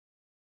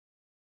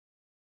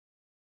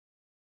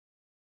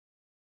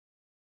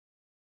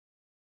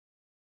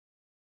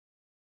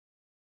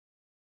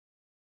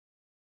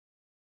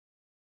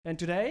And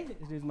today,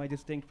 it is my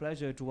distinct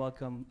pleasure to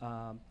welcome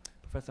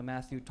Professor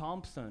Matthew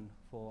Thompson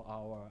for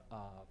our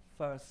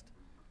first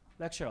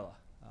lecture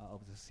of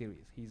the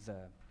series. He's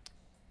a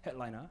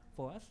headliner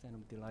for us, and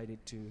I'm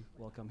delighted to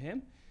welcome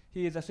him.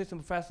 He is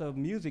assistant professor of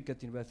music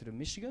at the University of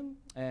Michigan,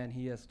 and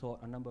he has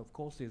taught a number of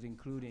courses,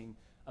 including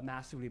a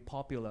massively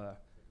popular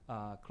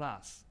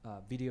class,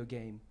 video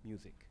game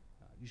music.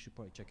 You should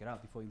probably check it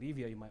out before you leave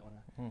here. You might want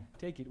to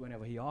take it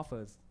whenever he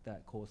offers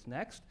that course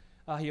next.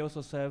 He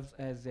also serves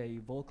as a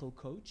vocal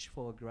coach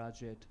for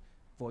graduate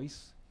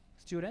voice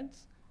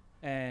students,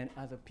 and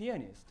as a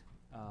pianist.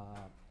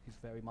 He's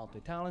very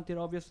multi-talented,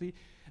 obviously.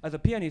 As a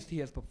pianist, he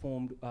has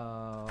performed with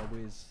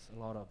a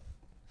lot of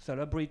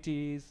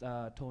celebrities,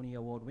 Tony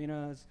Award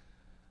winners,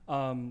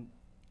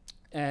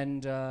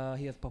 and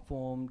he has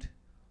performed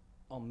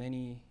on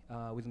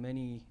with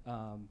many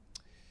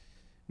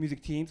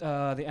music teams,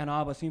 the Ann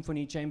Arbor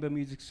Symphony Chamber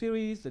Music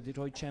Series, the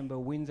Detroit Chamber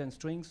Winds and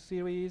Strings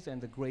Series,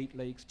 and the Great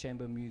Lakes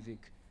Chamber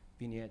Music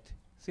Vignette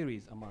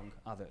Series, among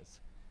others.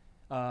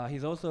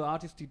 He's also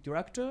artistic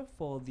director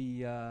for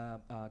the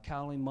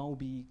Caroline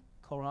Moby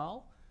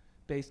Chorale,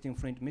 based in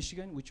Flint,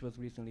 Michigan, which was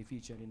recently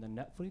featured in the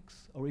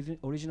Netflix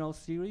original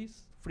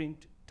series,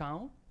 Flint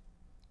Town.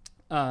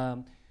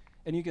 And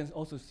you can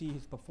also see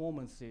his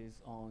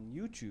performances on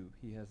YouTube.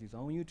 He has his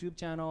own YouTube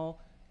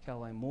channel,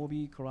 Caroline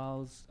Moby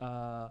Chorale's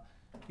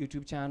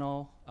YouTube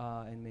channel,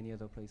 and many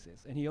other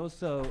places. And he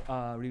also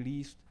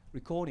released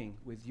recording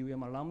with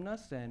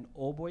alumnus and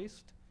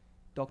oboist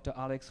Dr.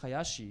 Alex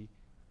Hayashi,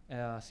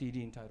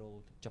 CD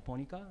entitled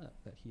Japonica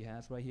that he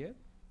has right here.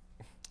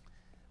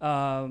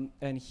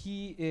 And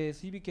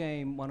he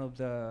became one of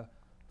the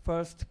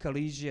first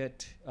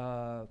collegiate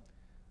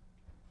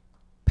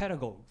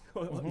pedagogues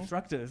or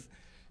instructors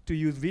to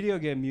use video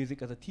game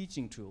music as a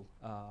teaching tool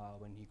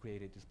when he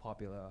created this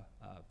popular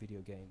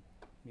video game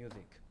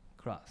music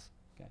class.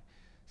 Okay.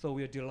 So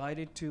we are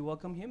delighted to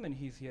welcome him, and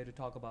he's here to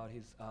talk about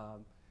his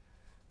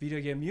video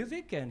game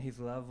music and his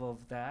love of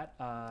that,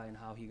 and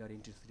how he got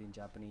interested in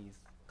Japanese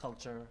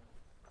culture,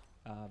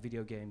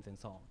 video games, and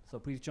so on. So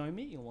please join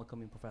me in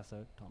welcoming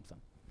Professor Thompson.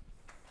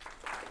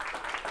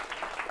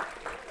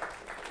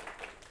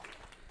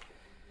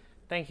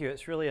 Thank you.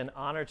 It's really an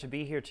honor to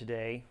be here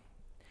today.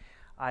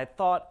 I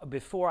thought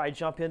before I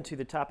jump into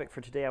the topic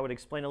for today, I would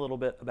explain a little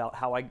bit about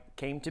how I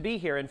came to be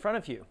here in front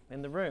of you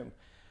in the room.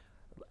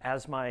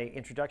 As my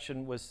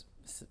introduction was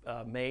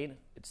made,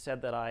 it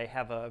said that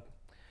I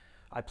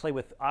play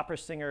with opera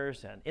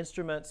singers and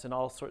instruments and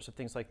all sorts of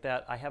things like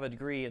that. I have a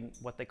degree in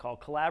what they call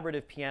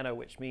collaborative piano,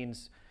 which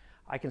means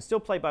I can still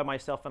play by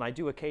myself, and I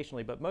do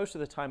occasionally, but most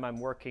of the time I'm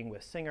working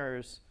with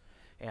singers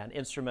and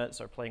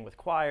instruments, or playing with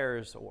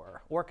choirs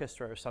or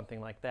orchestra or something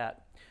like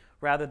that,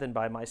 rather than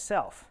by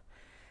myself.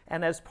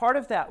 And as part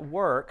of that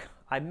work,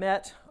 I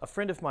met a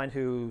friend of mine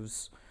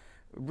who's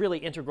a really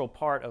integral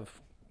part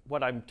of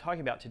what I'm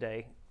talking about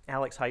today,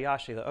 Alex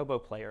Hayashi, the oboe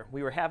player.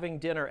 We were having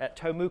dinner at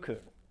Tomukun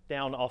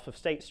down off of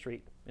State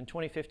Street in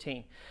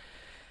 2015.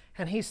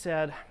 And he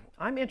said,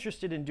 I'm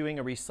interested in doing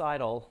a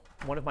recital,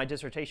 one of my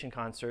dissertation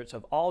concerts,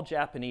 of all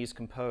Japanese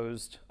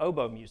composed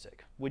oboe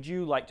music. Would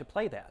you like to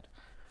play that?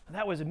 And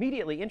that was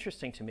immediately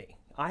interesting to me.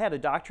 I had a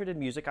doctorate in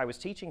music I was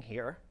teaching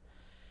here.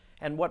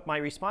 And what my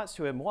response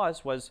to him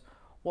was,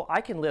 well,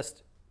 I can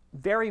list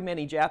very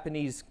many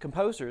Japanese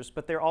composers,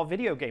 but they're all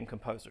video game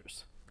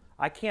composers.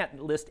 I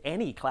can't list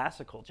any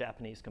classical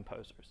Japanese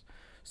composers.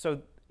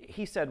 So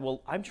he said,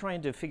 well, I'm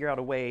trying to figure out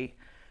a way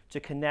to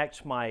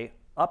connect my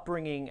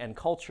upbringing and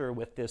culture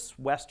with this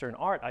Western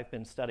art I've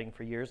been studying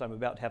for years, I'm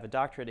about to have a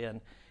doctorate in,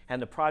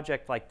 and a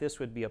project like this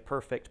would be a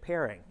perfect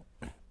pairing.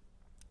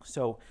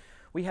 So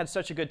we had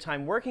such a good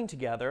time working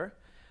together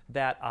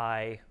that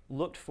I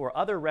looked for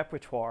other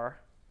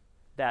repertoire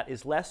that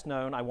is less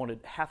known. I wanted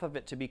half of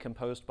it to be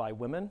composed by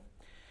women.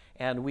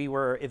 And we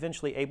were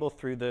eventually able,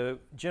 through the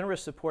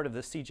generous support of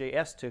the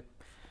CJS, to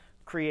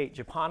create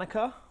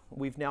Japonica.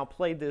 We've now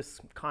played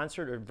this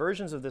concert, or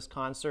versions of this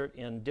concert,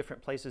 in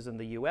different places in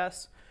the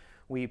US.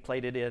 We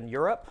played it in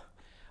Europe.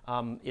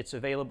 It's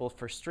available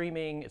for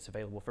streaming. It's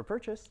available for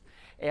purchase.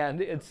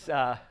 And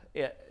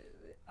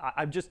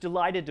I'm just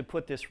delighted to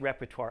put this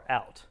repertoire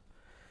out.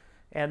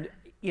 And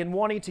in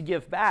wanting to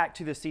give back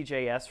to the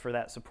CJS for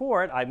that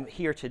support, I'm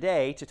here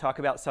today to talk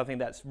about something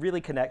that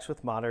really connects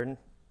with modern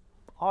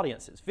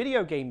audiences,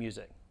 video game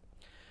music.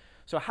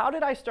 So how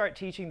did I start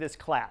teaching this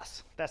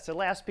class? That's the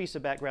last piece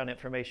of background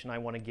information I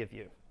want to give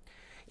you.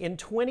 In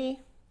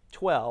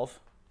 2012,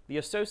 the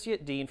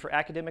Associate Dean for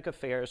Academic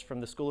Affairs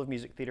from the School of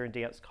Music, Theater, and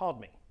Dance called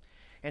me.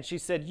 And she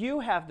said, you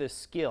have this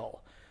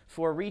skill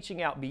for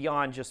reaching out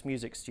beyond just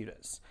music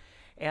students.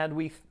 And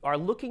we are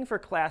looking for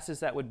classes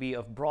that would be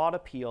of broad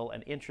appeal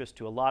and interest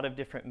to a lot of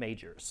different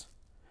majors.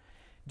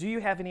 Do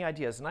you have any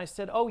ideas? And I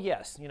said, oh,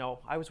 yes. You know,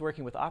 I was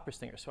working with opera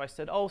singers. So I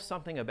said, oh,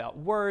 something about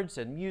words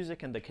and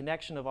music and the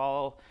connection of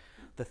all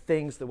the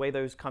things, the way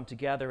those come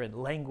together,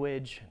 and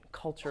language and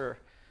culture.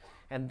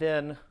 And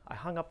then I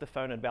hung up the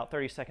phone. In about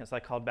 30 seconds, I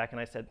called back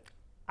and I said,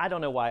 I don't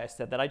know why I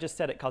said that. I just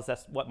said it because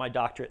that's what my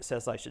doctorate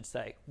says I should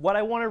say. What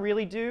I want to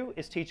really do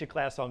is teach a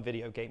class on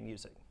video game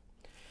music.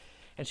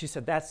 And she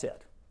said, that's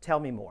it. Tell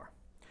me more.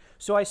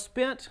 So I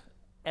spent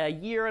a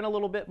year and a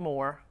little bit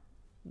more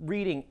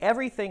reading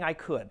everything I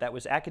could that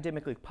was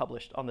academically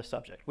published on the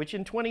subject, which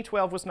in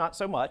 2012 was not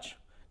so much.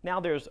 Now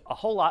there's a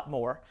whole lot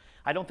more.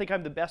 I don't think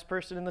I'm the best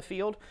person in the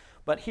field,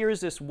 but here's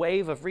this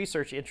wave of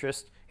research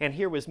interest, and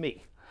here was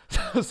me.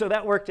 So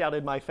that worked out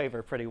in my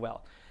favor pretty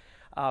well.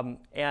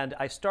 And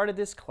I started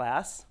this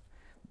class.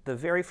 The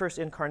very first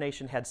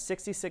incarnation had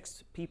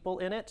 66 people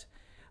in it,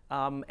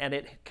 and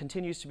it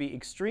continues to be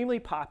extremely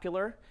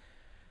popular.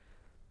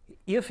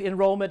 If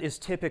enrollment is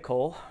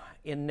typical,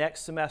 in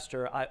next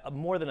semester,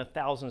 more than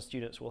 1,000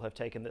 students will have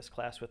taken this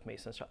class with me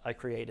since I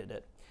created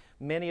it.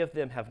 Many of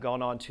them have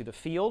gone on to the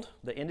field,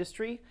 the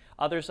industry.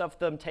 Others of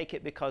them take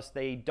it because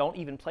they don't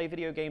even play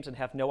video games and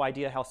have no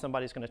idea how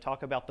somebody's going to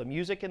talk about the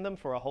music in them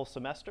for a whole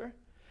semester.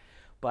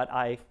 But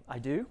I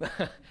do.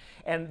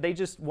 And they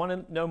just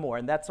want to know more,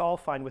 and that's all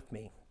fine with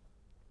me.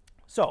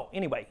 So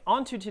anyway,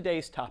 on to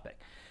today's topic.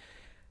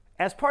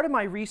 As part of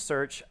my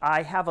research,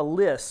 I have a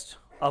list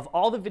of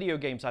all the video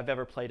games I've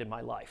ever played in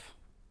my life.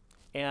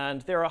 And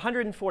there are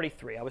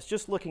 143. I was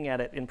just looking at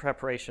it in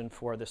preparation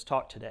for this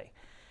talk today.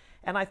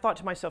 And I thought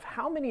to myself,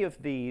 how many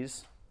of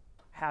these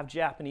have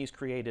Japanese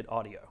created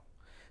audio?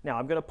 Now,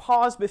 I'm going to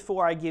pause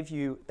before I give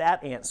you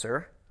that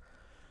answer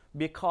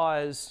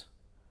because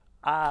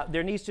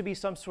there needs to be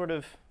some sort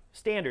of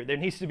standard. There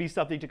needs to be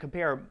something to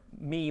compare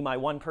me, my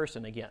one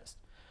person, against.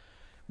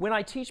 When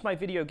I teach my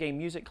video game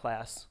music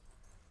class,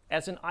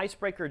 as an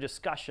icebreaker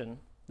discussion,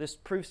 this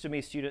proves to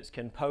me students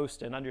can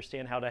post and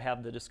understand how to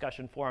have the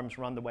discussion forums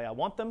run the way I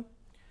want them.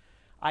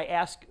 I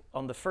ask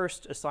on the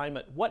first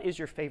assignment, what is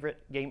your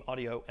favorite game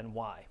audio and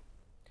why?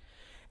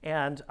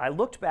 And I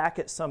looked back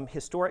at some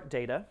historic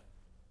data.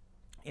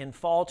 In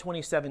fall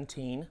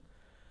 2017,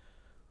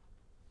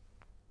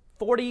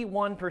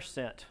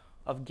 41%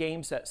 of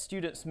games that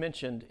students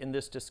mentioned in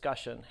this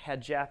discussion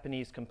had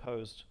Japanese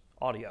composed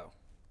audio.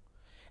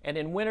 And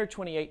in winter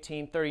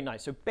 2018, 39.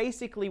 So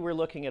basically we're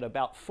looking at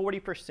about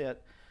 40%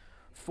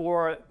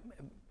 for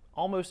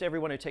almost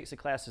everyone who takes the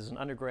class as an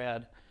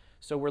undergrad.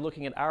 So we're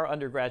looking at our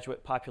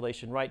undergraduate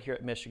population right here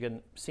at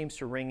Michigan, seems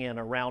to ring in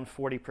around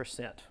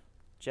 40%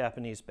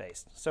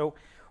 Japanese-based. So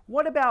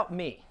what about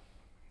me?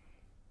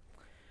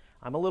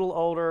 I'm a little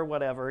older,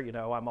 whatever, you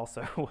know, I'm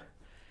also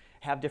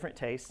have different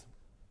tastes.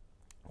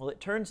 Well, it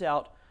turns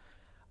out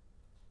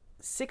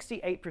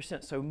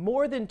 68%, so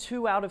more than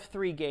 2 out of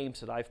 3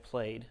 games that I've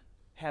played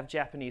have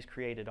Japanese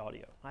created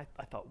audio. I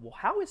thought, well,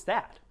 how is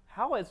that?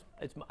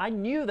 I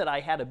knew that I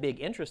had a big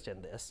interest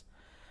in this.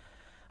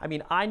 I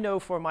mean, I know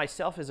for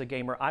myself as a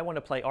gamer, I want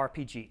to play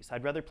RPGs.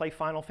 I'd rather play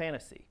Final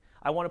Fantasy.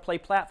 I want to play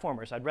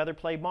platformers. I'd rather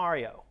play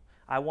Mario.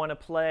 I want to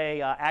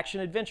play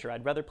action adventure.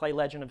 I'd rather play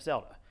Legend of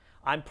Zelda.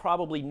 I'm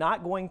probably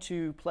not going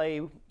to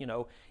play, you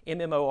know,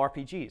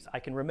 MMORPGs. I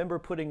can remember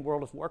putting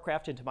World of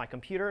Warcraft into my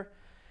computer,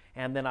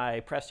 and then I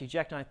pressed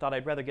eject, and I thought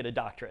I'd rather get a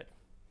doctorate.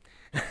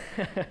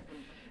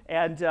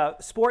 And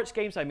sports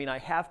games, I mean, I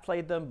have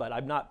played them, but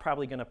I'm not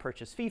probably going to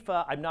purchase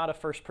FIFA. I'm not a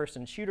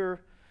first-person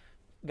shooter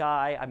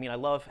guy. I mean, I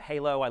love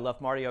Halo. I love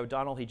Mario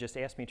O'Donnell. He just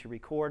asked me to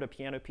record a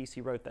piano piece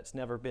he wrote that's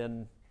never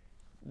been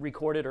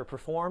recorded or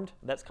performed.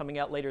 That's coming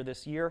out later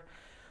this year.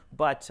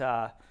 But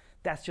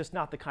that's just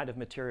not the kind of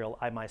material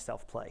I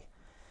myself play.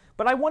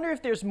 But I wonder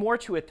if there's more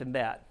to it than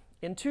that.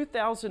 In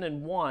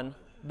 2001,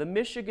 the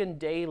Michigan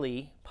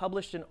Daily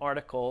published an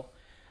article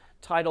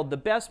titled "The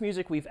Best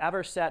Music We've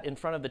Ever Sat in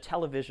Front of the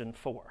Television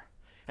For."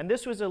 And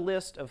this was a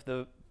list of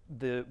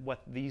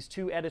what these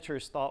 2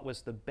 editors thought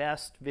was the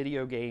best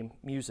video game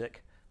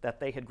music that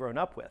they had grown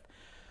up with.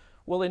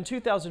 Well, in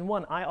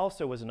 2001, I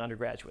also was an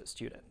undergraduate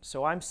student.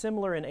 So I'm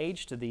similar in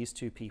age to these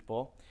 2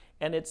 people.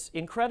 And it's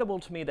incredible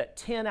to me that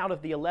 10 out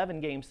of the 11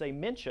 games they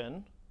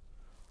mention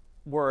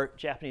were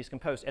Japanese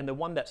composed. And the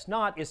one that's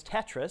not is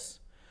Tetris,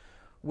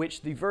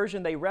 which the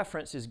version they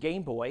reference is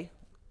Game Boy,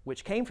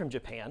 which came from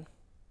Japan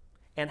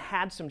and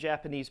had some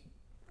Japanese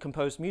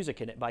composed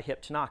music in it by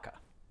Hip Tanaka.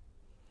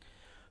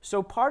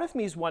 So part of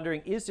me is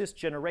wondering, is this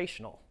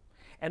generational?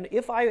 And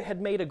if I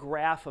had made a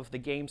graph of the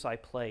games I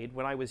played,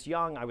 when I was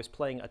young, I was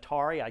playing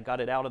Atari. I got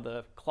it out of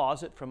the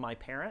closet from my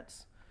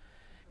parents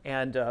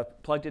and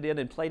plugged it in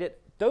and played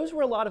it. Those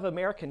were a lot of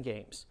American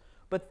games.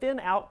 But then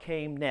out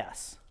came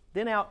NES.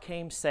 Then out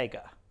came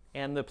Sega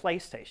and the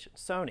PlayStation,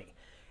 Sony.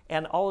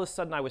 And all of a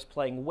sudden I was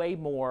playing way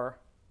more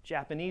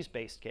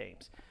Japanese-based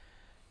games.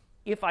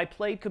 If I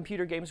played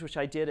computer games, which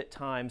I did at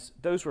times,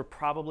 those were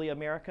probably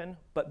American.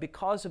 But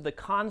because of the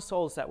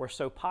consoles that were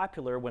so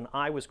popular when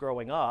I was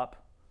growing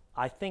up,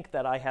 I think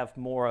that I have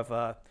more of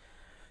a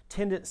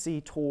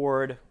tendency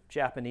toward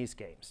Japanese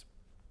games.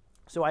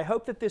 So I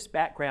hope that this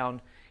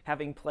background,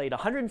 having played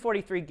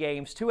 143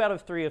 games, 2 out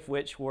of 3 of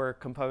which were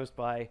composed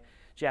by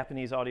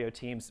Japanese audio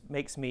teams,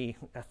 makes me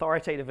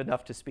authoritative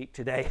enough to speak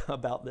today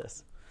about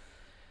this.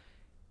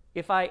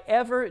 If I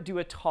ever do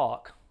a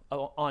talk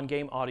on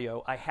game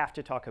audio, I have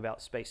to talk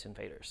about Space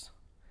Invaders.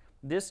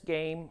 This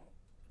game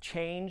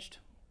changed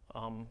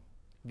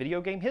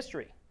video game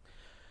history.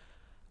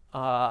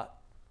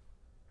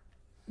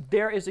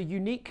 there is a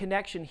unique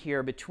connection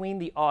here between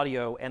the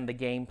audio and the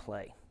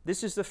gameplay.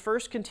 This is the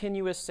first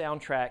continuous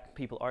soundtrack.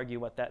 People argue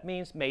what that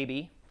means,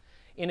 maybe,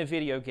 in a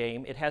video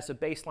game. It has a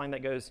bass line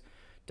that goes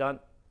dun,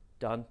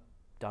 dun,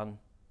 dun,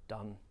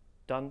 dun,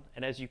 dun.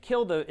 And as you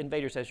kill the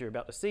invaders, as you're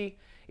about to see,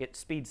 it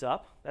speeds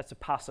up. That's a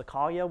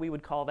passacaglia, we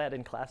would call that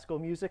in classical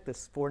music,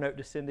 this four-note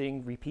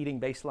descending, repeating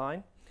bass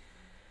line.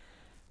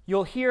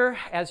 You'll hear,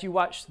 as you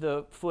watch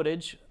the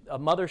footage, a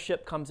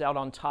mothership comes out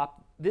on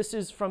top. This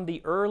is from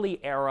the early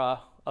era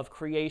of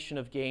creation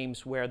of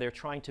games where they're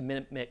trying to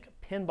mimic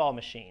pinball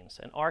machines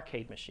and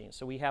arcade machines.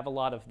 So we have a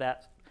lot of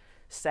that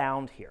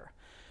sound here.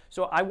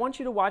 So I want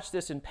you to watch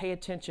this and pay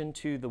attention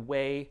to the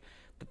way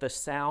that the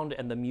sound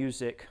and the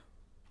music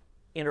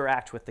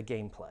interact with the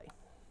gameplay.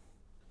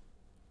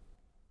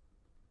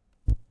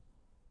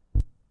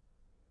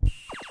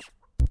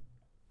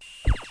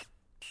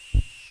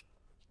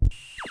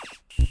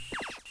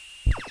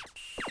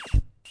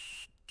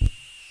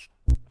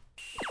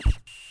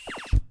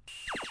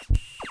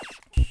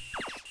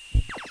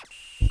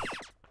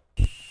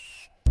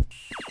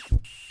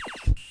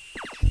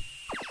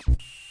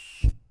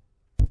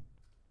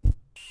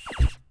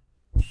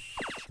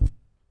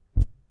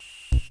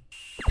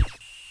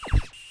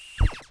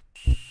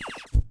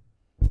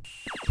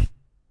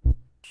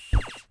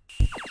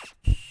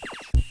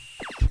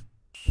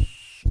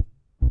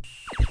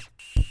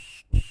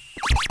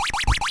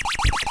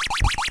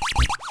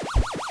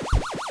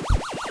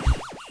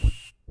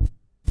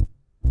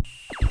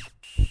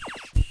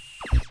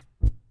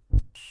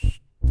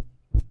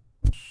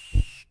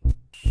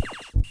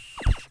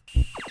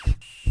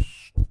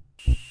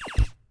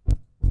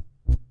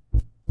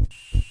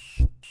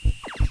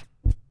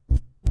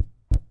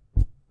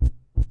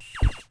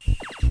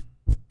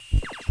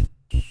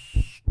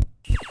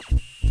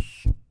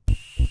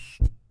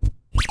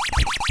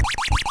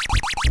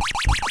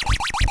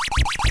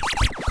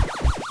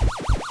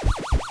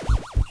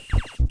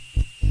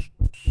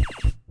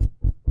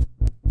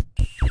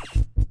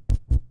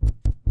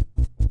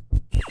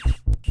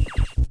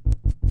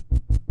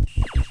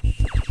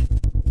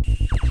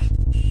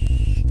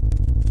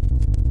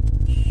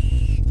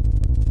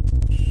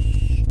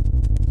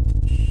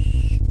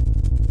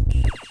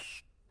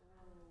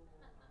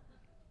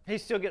 He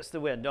still gets the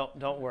win.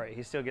 Don't worry.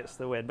 He still gets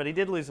the win. But he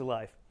did lose a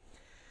life.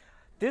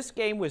 This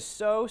game was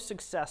so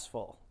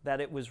successful that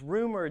it was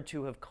rumored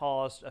to have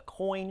caused a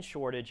coin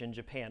shortage in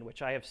Japan,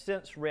 which I have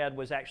since read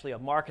was actually a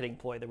marketing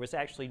ploy. There was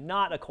actually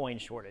not a coin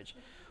shortage.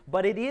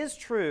 But it is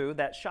true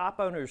that shop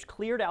owners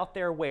cleared out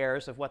their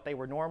wares of what they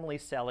were normally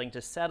selling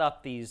to set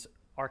up these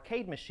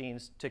arcade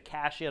machines to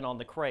cash in on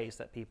the craze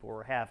that people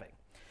were having.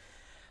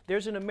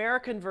 There's an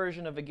American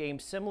version of a game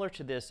similar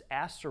to this,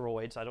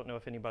 Asteroids. I don't know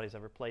if anybody's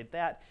ever played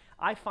that.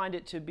 I find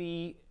it to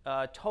be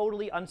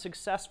totally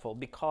unsuccessful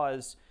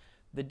because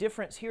the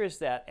difference here is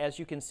that, as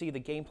you can see, the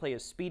gameplay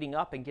is speeding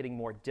up and getting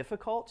more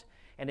difficult.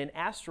 And in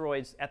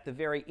Asteroids, at the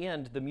very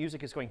end, the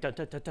music is going da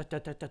da da da da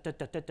da da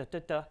da da da da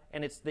da,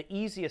 and it's the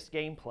easiest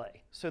gameplay.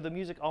 So the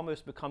music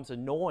almost becomes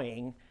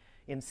annoying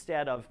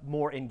instead of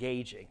more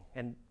engaging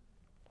and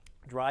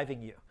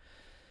driving you.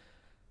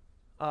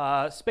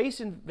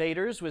 Space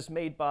Invaders was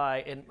made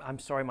by, and I'm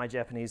sorry my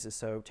Japanese is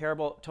so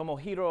terrible,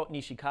 Tomohiro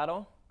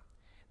Nishikado.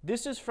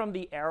 This is from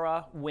the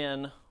era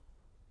when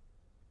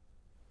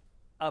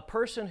a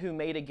person who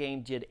made a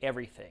game did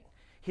everything.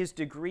 His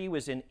degree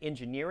was in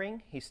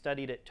engineering. He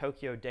studied at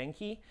Tokyo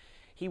Denki.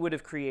 He would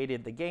have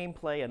created the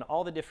gameplay and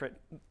all the different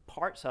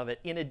parts of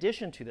it in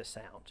addition to the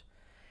sound.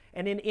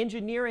 And in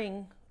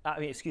in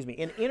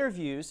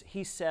interviews,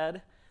 he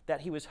said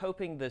that he was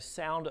hoping the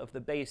sound of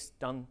the bass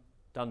dun,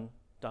 dun,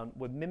 dun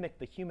would mimic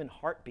the human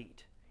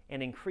heartbeat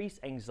and increase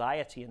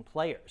anxiety in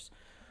players.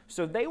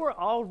 So they were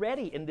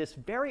already in this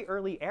very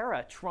early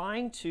era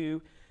trying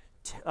to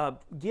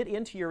get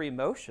into your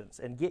emotions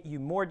and get you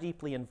more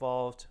deeply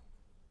involved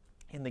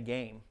in the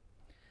game.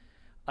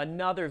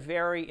 Another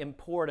very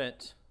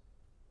important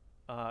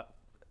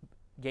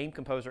game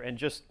composer, and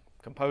just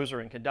composer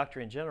and conductor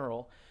in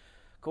general,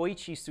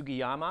 Koichi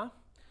Sugiyama.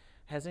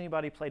 Has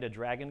anybody played a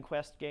Dragon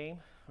Quest game,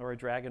 or a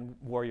Dragon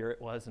Warrior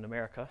it was in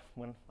America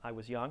when I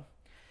was young?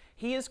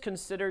 He is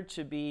considered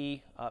to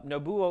be,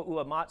 Nobuo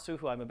Uematsu,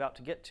 who I'm about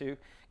to get to,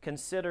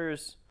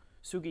 considers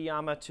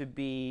Sugiyama to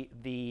be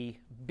the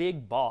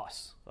big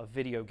boss of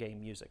video game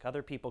music.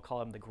 Other people call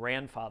him the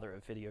grandfather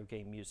of video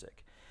game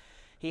music.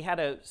 He had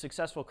a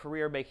successful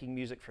career making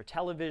music for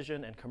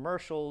television and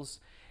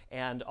commercials,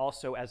 and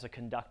also as a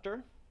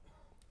conductor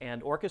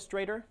and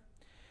orchestrator.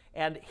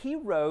 And he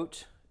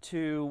wrote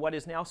to what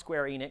is now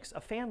Square Enix a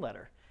fan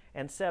letter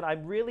and said,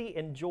 "I'm really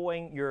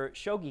enjoying your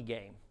shogi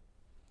game."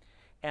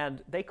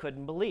 And they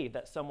couldn't believe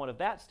that someone of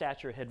that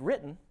stature had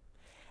written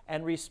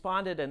and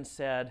responded and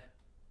said,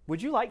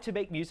 "Would you like to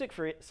make music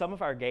for some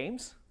of our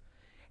games?"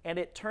 And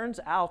it turns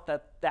out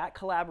that that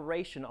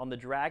collaboration on the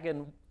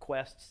Dragon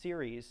Quest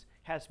series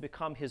has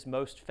become his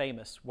most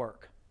famous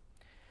work.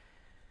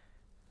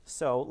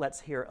 So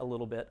let's hear a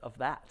little bit of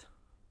that.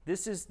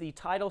 This is the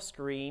title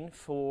screen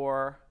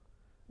for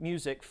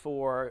music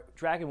for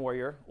Dragon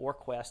Warrior or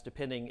Quest,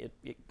 depending.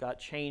 It got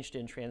changed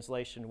in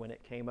translation when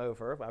it came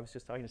over. I was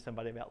just talking to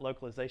somebody about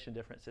localization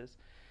differences.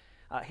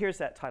 Here's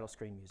that title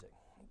screen music.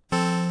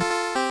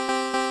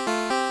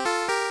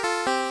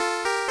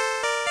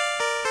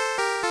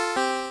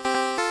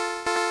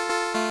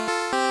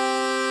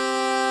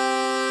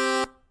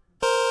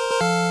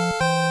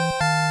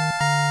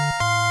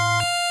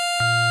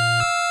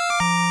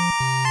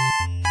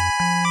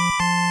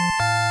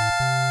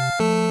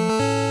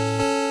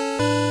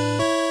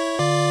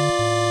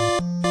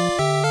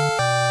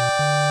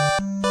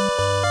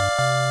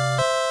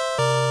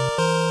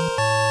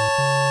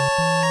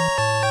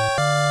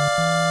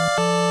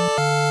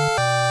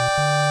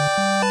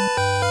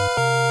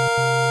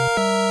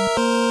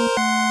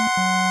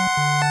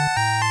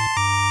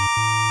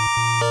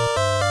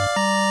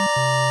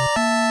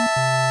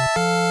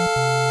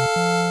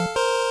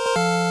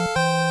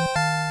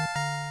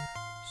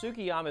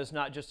 Is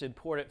not just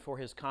important for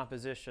his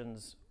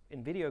compositions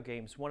in video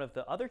games. One of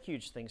the other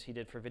huge things he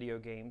did for video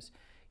games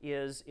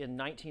is in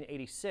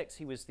 1986,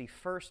 he was the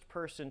first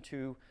person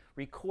to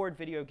record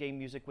video game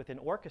music with an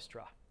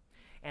orchestra.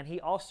 And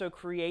he also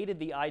created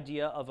the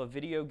idea of a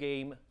video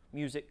game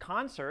music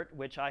concert,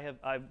 which I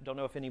don't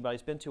know if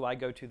anybody's been to. I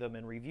go to them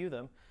and review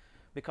them,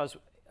 because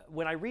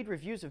when I read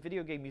reviews of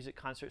video game music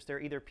concerts, they're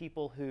either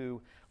people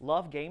who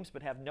love games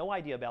but have no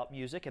idea about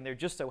music and they're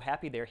just so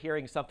happy they're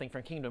hearing something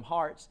from Kingdom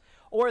Hearts,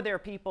 or they're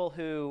people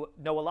who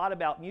know a lot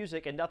about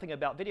music and nothing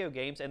about video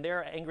games and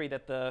they're angry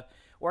that the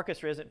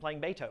orchestra isn't playing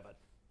Beethoven.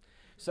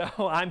 So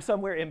I'm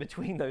somewhere in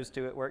between those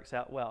two. It works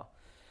out well.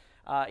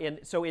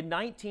 So in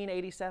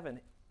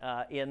 1987,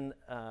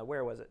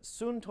 where was it?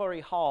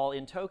 Suntory Hall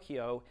in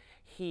Tokyo,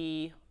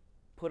 he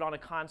put on a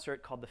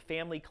concert called the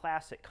Family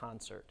Classic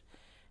Concert.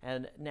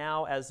 And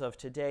now, as of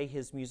today,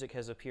 his music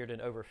has appeared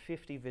in over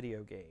 50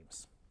 video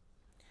games.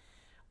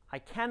 I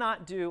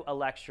cannot do a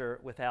lecture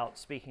without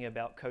speaking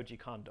about Koji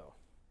Kondo.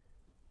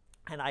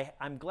 And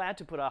I'm glad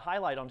to put a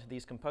highlight onto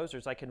these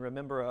composers. I can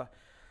remember a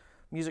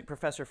music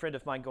professor friend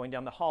of mine going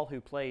down the hall who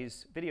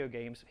plays video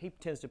games. He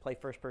tends to play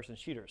first-person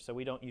shooters, so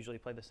we don't usually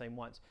play the same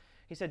ones.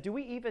 He said, "Do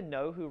we even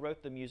know who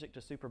wrote the music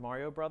to Super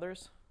Mario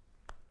Brothers?"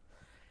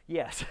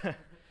 Yes.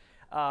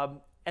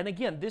 And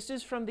again, this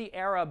is from the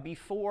era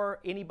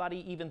before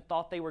anybody even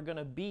thought they were going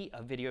to be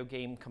a video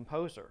game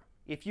composer.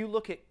 If you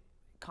look at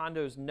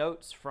Kondo's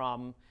notes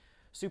from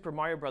Super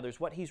Mario Brothers,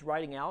 what he's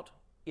writing out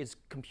is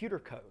computer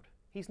code.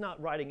 He's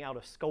not writing out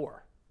a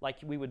score like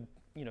we would,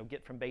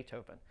 get from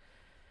Beethoven.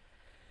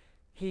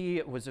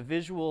 He was a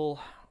visual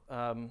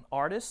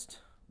artist,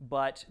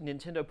 but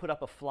Nintendo put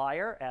up a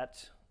flyer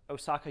at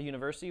Osaka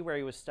University where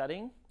he was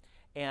studying,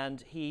 and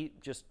he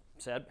just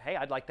said, "Hey,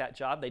 I'd like that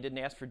job." They didn't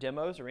ask for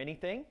demos or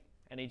anything.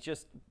 And he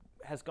just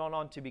has gone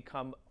on to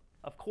become,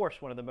 of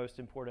course, one of the most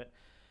important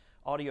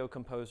audio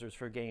composers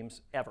for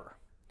games ever.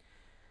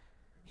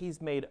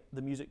 He's made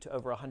the music to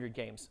over 100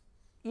 games.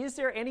 Is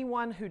there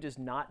anyone who does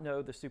not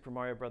know the Super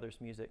Mario Brothers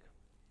music?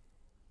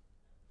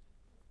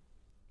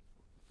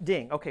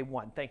 Ding. Okay,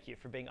 one. Thank you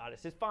for being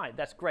honest. It's fine.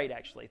 That's great,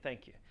 actually.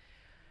 Thank you.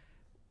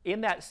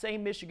 In that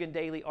same Michigan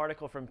Daily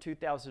article from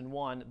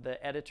 2001,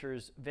 the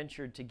editors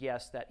ventured to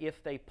guess that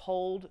if they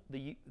polled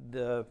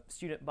the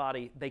student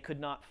body, they could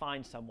not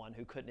find someone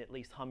who couldn't at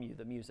least hum you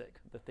the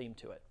music, the theme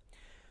to it.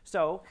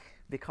 So,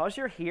 because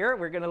you're here,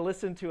 we're going to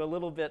listen to a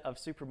little bit of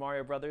Super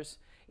Mario Brothers.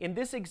 In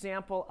this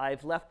example,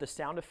 I've left the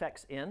sound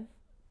effects in.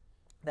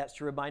 That's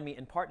to remind me,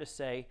 in part, to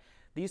say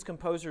these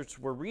composers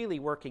were really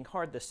working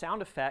hard. The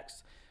sound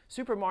effects,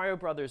 Super Mario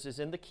Brothers is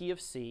in the key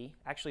of C.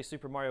 Actually,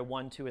 Super Mario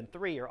 1, 2, and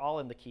 3 are all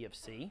in the key of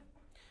C.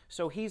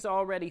 So he's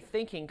already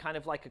thinking kind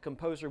of like a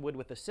composer would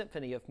with a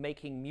symphony of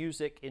making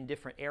music in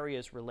different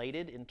areas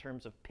related in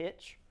terms of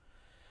pitch.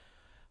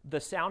 The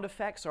sound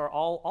effects are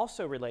all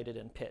also related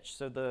in pitch.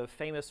 So the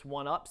famous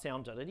one-up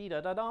sound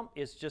da-da-dee-da-da-dum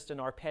is just an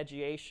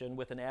arpeggiation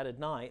with an added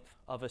ninth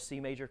of a C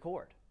major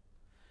chord.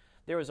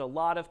 There is a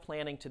lot of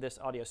planning to this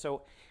audio.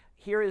 So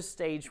here is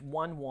stage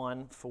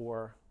 1-1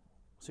 for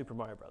Super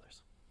Mario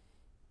Brothers.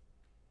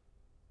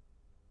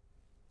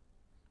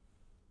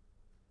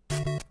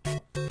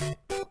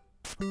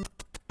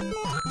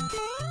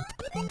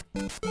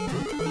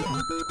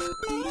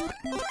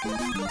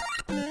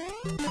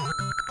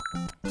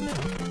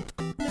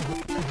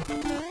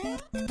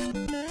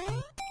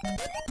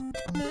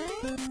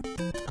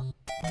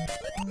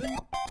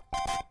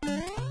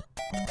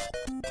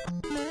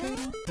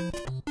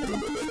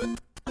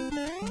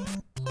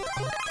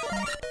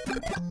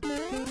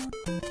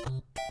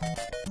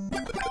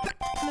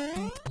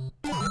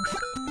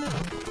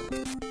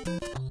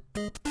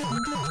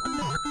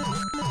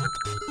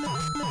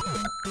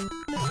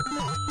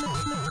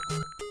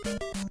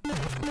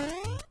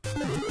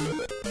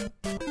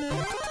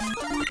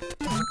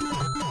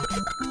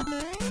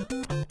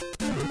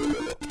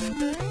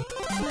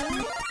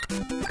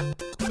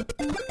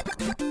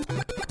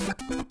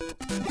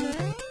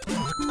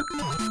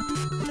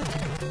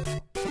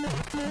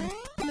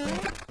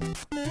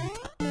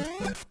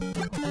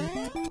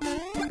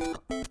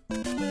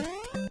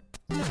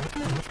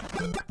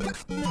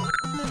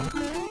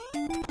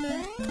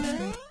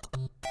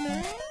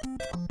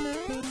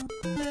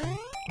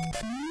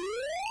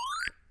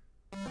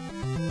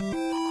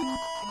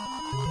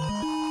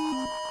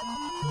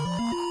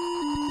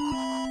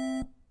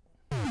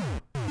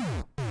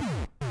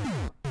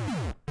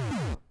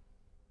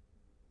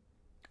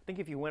 think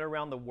if you went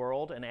around the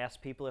world and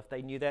asked people if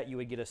they knew that, you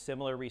would get a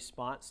similar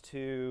response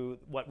to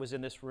what was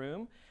in this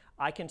room.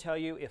 I can tell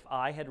you, if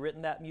I had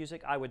written that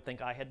music, I would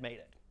think I had made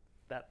it,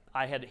 that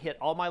I had hit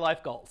all my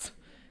life goals.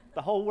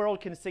 The whole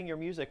world can sing your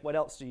music. What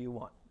else do you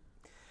want?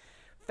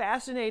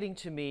 Fascinating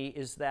to me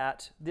is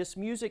that this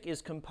music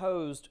is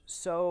composed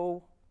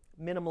so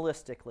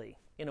minimalistically,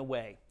 in a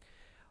way.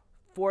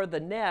 For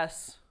the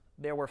NES,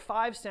 there were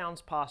 5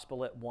 sounds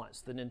possible at once,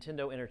 the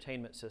Nintendo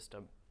Entertainment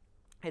System.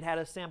 It had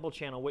a sample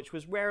channel, which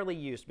was rarely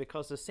used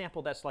because the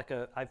sample, that's like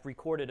I've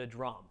recorded a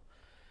drum.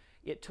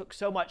 It took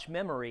so much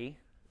memory,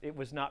 it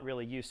was not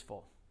really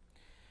useful.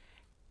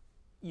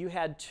 You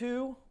had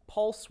 2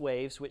 pulse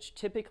waves, which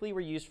typically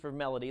were used for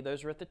melody.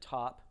 Those are at the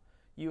top.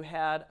 You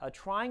had a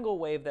triangle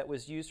wave that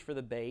was used for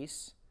the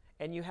bass,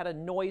 and you had a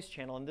noise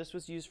channel, and this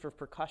was used for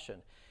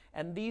percussion.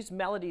 And these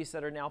melodies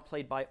that are now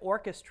played by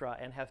orchestra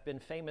and have been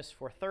famous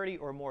for 30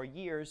 or more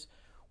years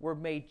were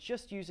made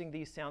just using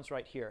these sounds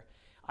right here.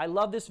 I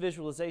love this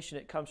visualization.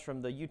 It comes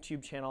from the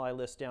YouTube channel I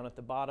list down at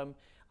the bottom.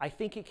 I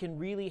think it can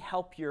really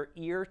help your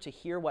ear to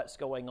hear what's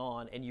going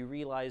on, and you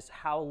realize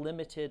how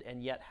limited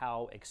and yet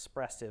how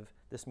expressive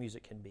this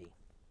music can be.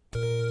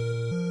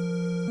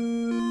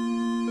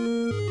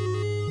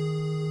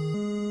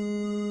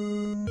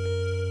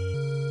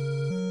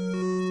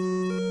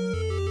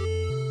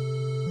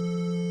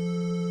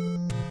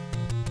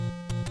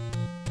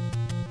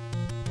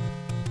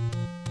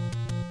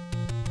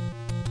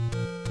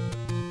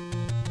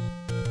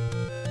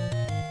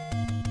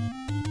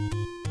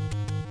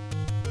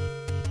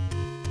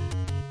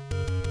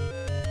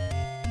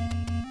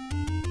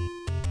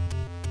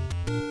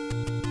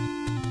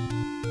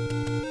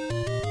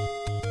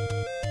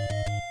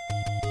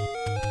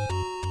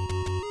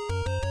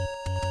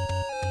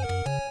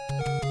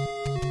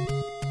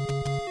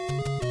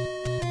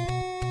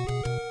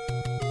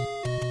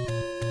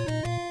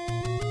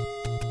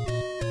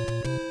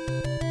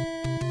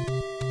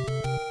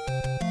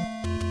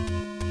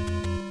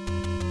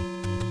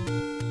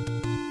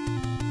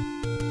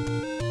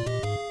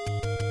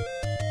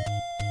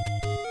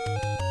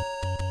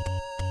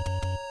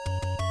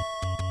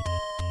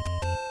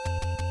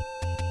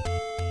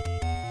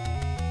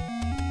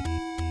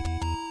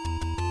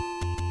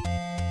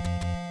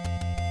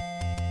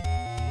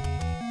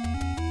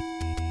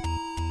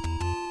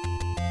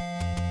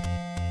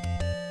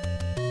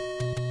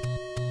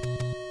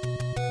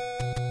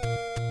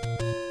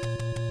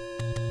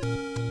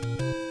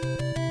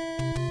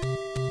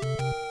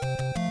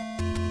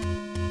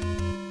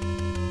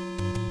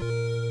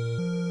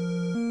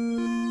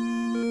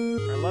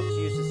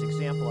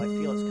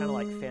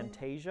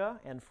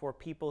 And for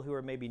people who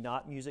are maybe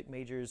not music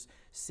majors,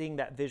 seeing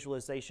that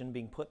visualization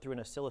being put through an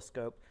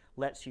oscilloscope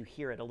lets you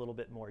hear it a little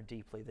bit more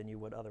deeply than you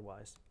would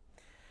otherwise.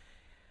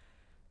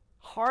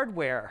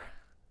 Hardware.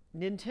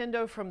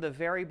 Nintendo from the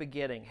very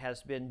beginning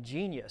has been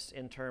genius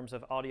in terms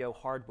of audio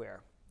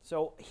hardware.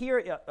 So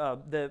here,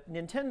 the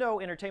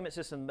Nintendo Entertainment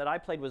System that I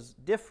played was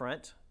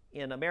different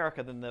in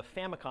America than the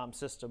Famicom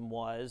system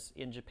was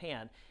in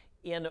Japan,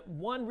 in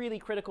one really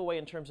critical way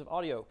in terms of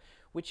audio,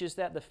 which is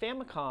that the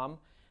Famicom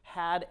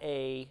had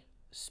a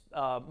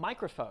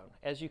microphone,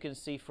 as you can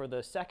see for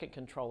the second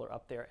controller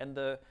up there, and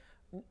the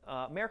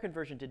American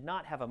version did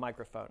not have a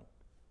microphone.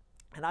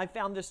 And I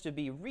found this to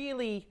be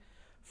really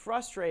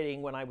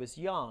frustrating when I was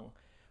young,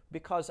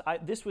 because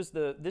this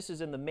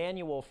is in the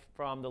manual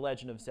from The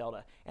Legend of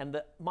Zelda, and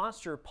the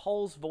monster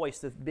Pole's voice,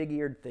 this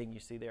big-eared thing you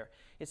see there,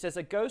 it says,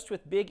 "A ghost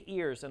with big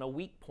ears and a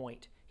weak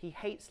point. He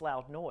hates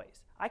loud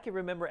noise." I can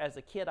remember as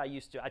a kid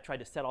I tried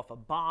to set off a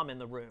bomb in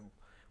the room.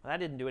 Well, that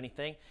didn't do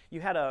anything.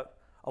 You had a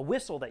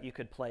whistle that you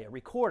could play, a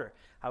recorder.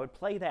 I would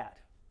play that.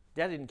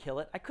 That didn't kill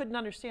it. I couldn't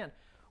understand.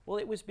 Well,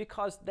 it was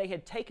because they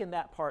had taken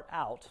that part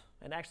out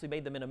and actually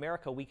made them in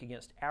America weak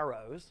against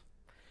arrows.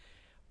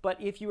 But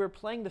if you were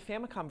playing the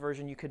Famicom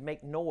version, you could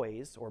make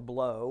noise or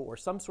blow or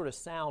some sort of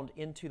sound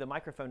into the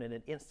microphone, and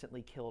it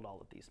instantly killed all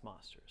of these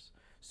monsters.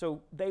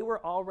 So they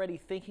were already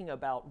thinking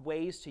about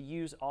ways to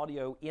use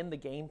audio in the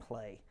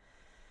gameplay.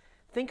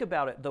 Think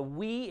about it. The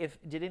Wii,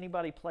 did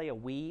anybody play a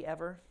Wii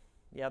ever?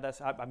 Yeah,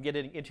 I'm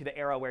getting into the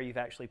era where you've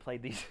actually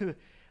played these.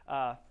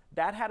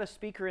 That had a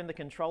speaker in the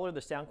controller.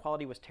 The sound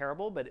quality was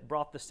terrible, but it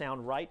brought the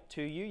sound right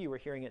to you. You were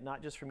hearing it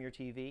not just from your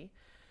TV.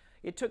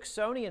 It took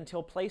Sony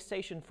until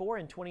PlayStation 4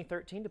 in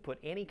 2013 to put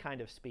any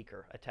kind of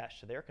speaker attached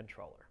to their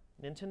controller.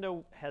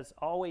 Nintendo has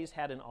always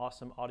had an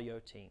awesome audio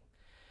team.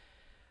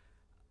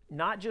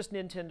 Not just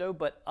Nintendo,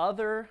 but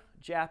other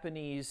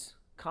Japanese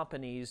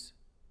companies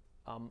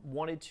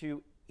wanted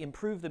to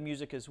improve the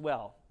music as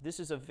well. This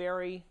is a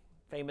very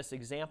famous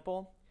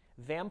example,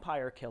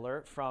 Vampire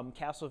Killer from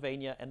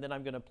Castlevania, and then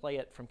I'm going to play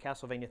it from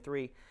Castlevania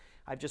 3.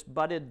 I've just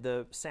butted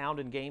the sound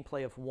and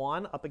gameplay of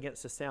 1 up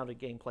against the sound and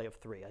gameplay of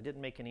 3. I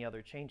didn't make any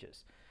other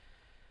changes.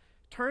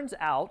 Turns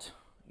out,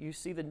 you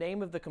see the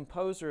name of the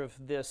composer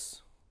of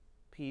this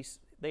piece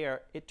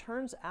there. It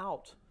turns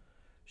out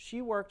she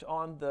worked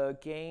on the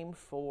game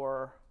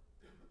for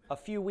a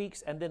few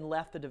weeks and then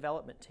left the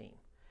development team.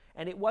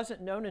 And it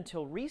wasn't known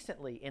until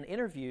recently in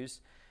interviews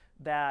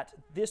that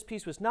this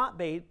piece was not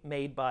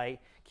made by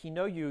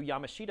Kinoyu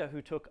Yamashita,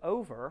 who took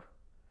over,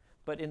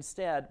 but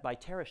instead by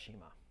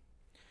Terashima.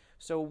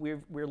 So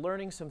we're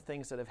learning some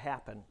things that have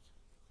happened.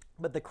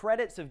 But the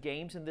credits of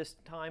games in this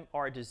time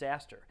are a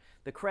disaster.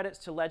 The credits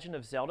to Legend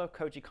of Zelda,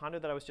 Koji Kondo,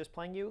 that I was just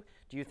playing you,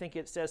 do you think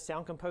it says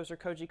sound composer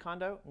Koji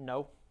Kondo?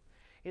 No.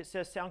 It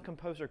says sound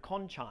composer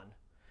Konchan.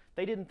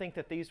 They didn't think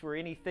that these were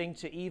anything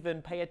to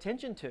even pay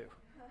attention to.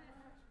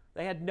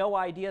 They had no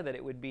idea that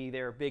it would be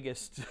their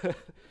biggest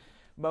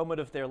moment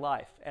of their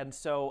life. And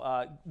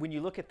so when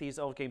you look at these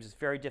old games, it's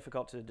very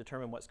difficult to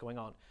determine what's going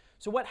on.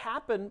 So what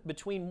happened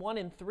between 1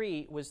 and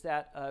 3 was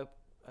that a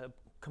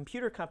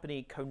computer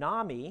company,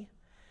 Konami,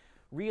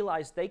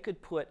 realized they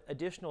could put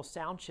additional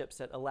sound chips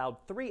that allowed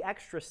 3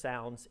 extra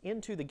sounds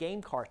into the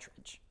game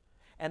cartridge,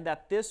 and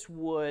that this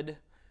would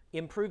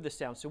improve the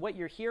sound. So what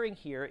you're hearing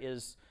here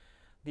is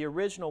the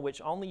original, which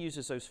only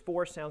uses those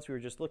 4 sounds we were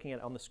just looking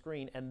at on the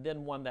screen, and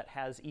then one that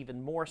has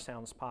even more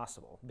sounds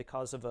possible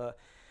because of a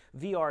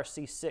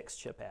VRC6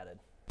 chip added.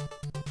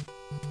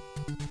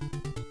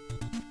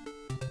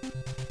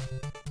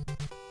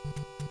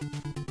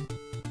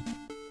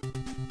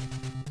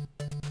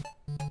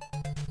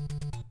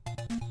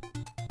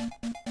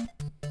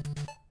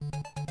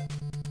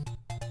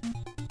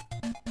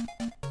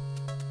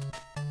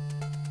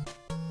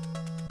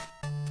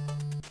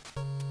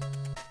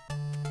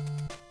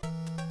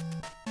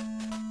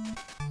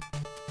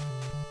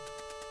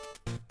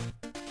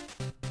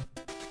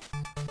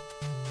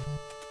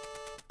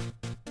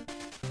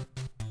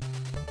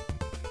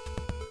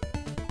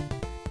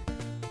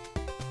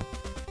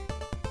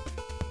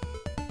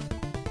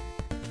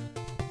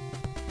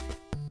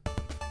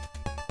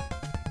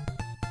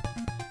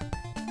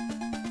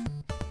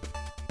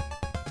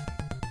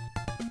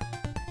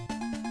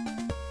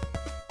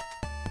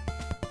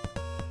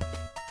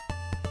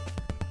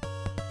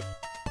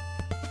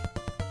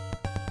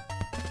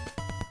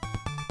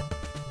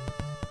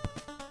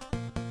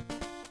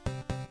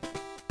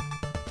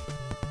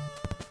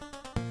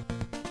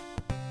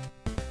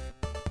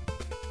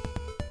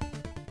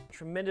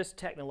 Tremendous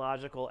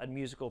technological and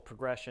musical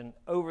progression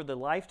over the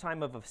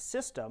lifetime of a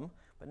system,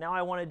 but now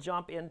I want to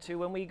jump into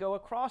when we go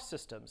across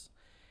systems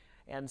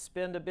and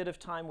spend a bit of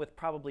time with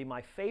probably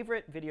my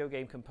favorite video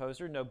game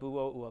composer,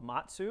 Nobuo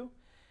Uematsu.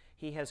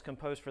 He has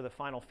composed for the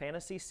Final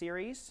Fantasy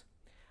series.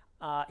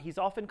 He's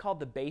often called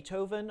the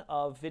Beethoven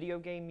of video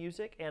game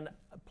music, and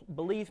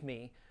believe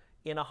me,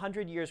 in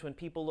 100 years when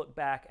people look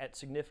back at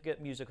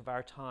significant music of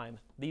our time,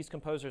 these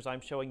composers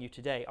I'm showing you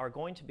today are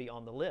going to be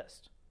on the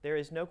list. There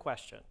is no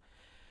question.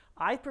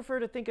 I prefer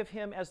to think of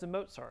him as the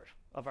Mozart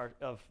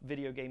of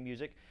video game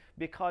music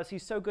because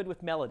he's so good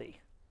with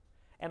melody.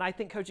 And I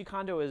think Koji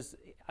Kondo is,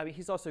 I mean,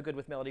 he's also good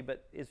with melody,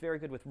 but is very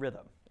good with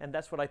rhythm. And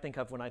that's what I think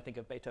of when I think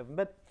of Beethoven.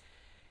 But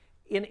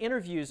in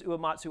interviews,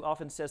 Uematsu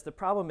often says the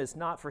problem is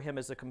not for him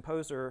as a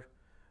composer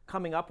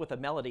coming up with a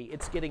melody.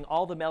 It's getting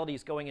all the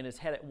melodies going in his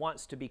head at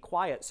once to be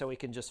quiet so he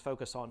can just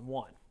focus on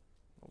one.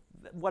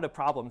 What a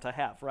problem to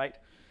have, right?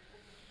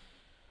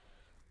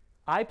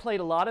 I played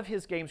a lot of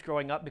his games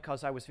growing up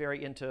because I was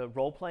very into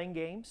role-playing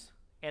games.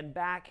 And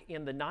back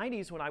in the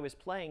 90s when I was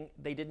playing,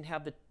 they didn't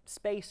have the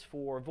space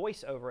for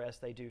voiceover as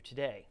they do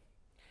today.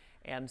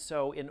 And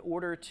so in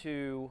order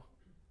to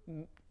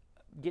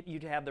get you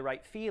to have the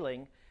right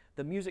feeling,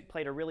 the music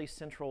played a really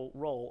central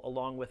role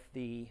along with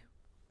the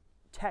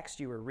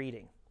text you were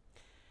reading.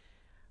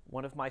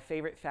 One of my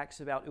favorite facts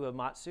about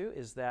Uematsu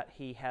is that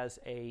he has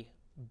a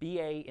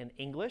BA in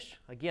English.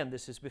 Again,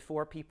 this is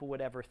before people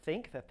would ever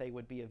think that they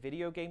would be a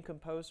video game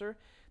composer.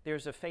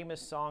 There's a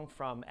famous song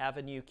from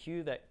Avenue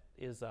Q that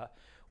is,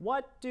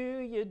 what do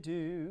you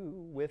do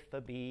with a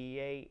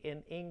BA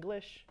in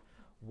English?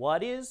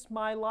 What is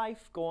my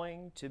life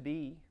going to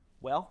be?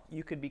 Well,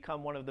 you could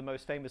become one of the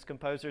most famous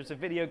composers of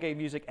video game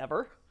music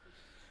ever.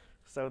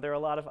 So there are a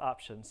lot of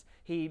options.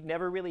 He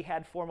never really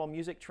had formal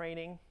music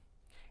training,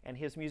 and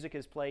his music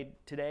is played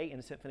today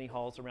in symphony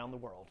halls around the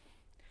world.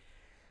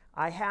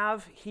 I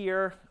have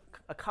here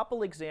a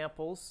couple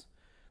examples.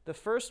 The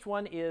first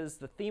one is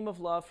the theme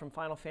of love from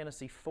Final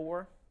Fantasy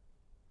IV.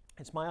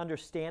 It's my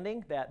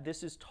understanding that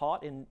this is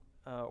taught in,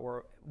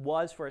 or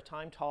was for a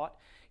time taught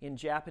in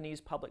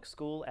Japanese public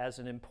school as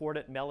an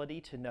important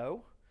melody to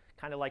know,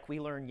 kind of like we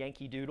learn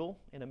Yankee Doodle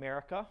in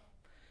America.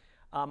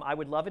 I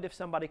would love it if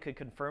somebody could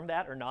confirm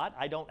that or not.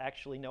 I don't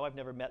actually know. I've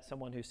never met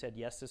someone who said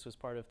yes, this was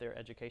part of their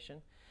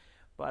education.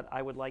 But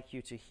I would like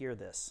you to hear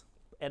this.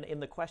 And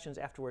in the questions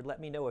afterward, let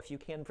me know if you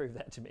can prove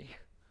that to me.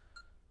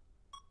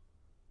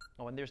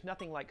 Oh, and there's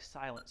nothing like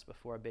silence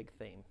before a big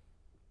theme.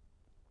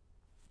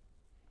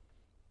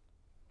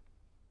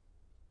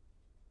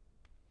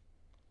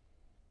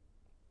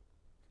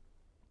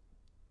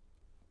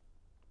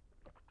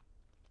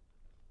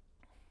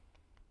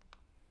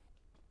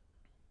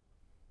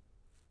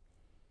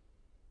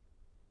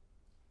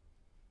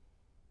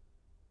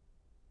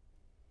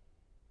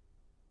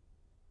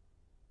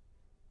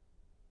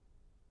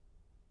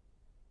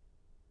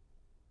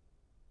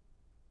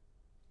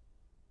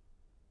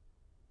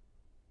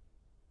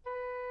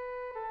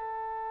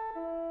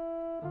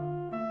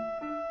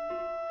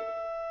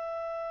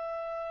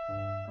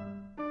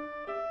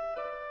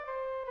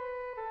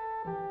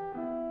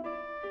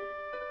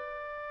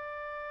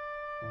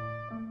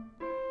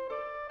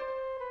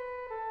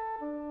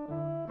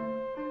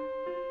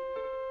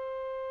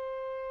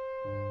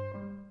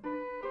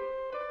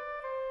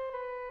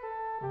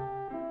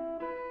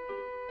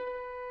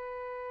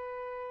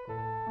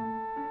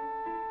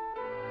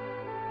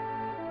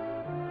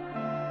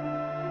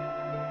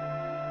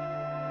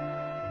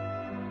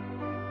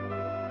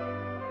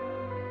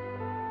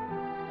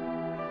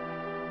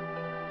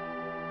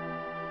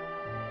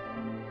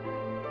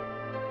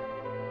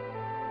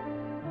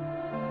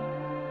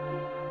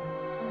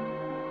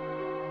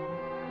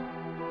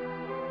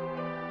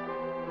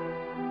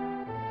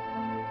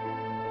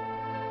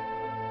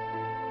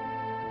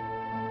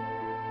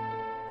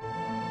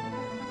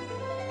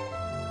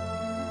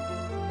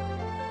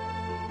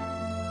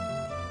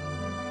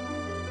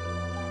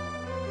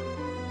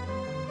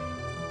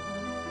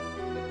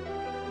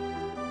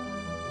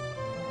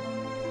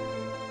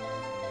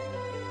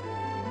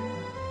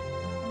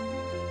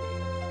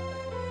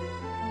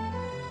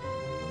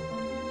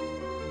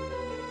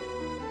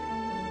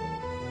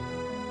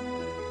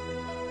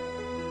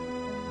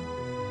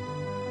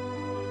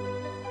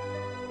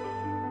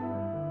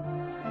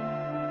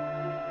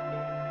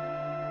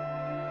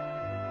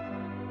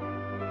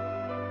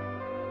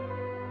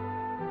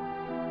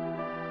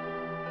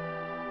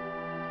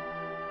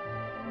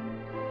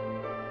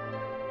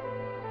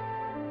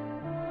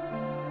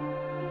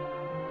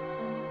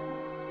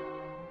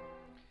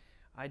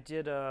 I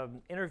did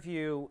an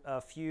interview a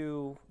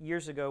few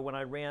years ago when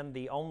I ran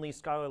the only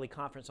scholarly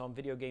conference on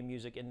video game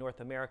music in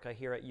North America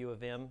here at U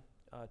of M,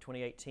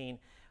 2018,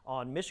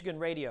 on Michigan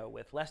radio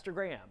with Lester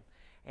Graham.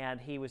 And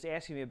he was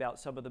asking me about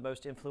some of the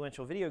most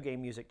influential video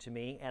game music to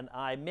me, and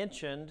I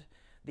mentioned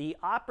the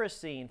opera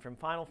scene from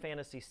Final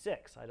Fantasy VI.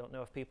 I don't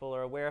know if people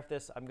are aware of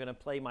this. I'm going to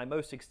play my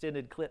most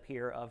extended clip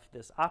here of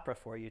this opera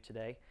for you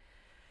today.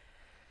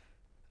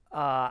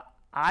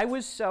 I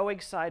was so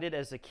excited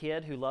as a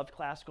kid who loved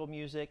classical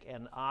music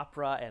and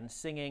opera and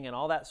singing and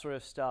all that sort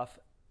of stuff.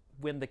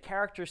 When the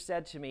character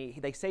said to me,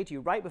 they say to you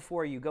right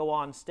before you go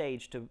on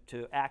stage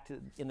to act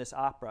in this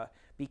opera,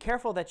 be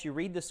careful that you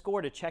read the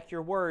score to check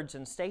your words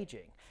and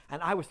staging. And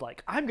I was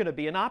like, I'm going to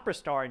be an opera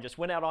star, and just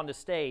went out on the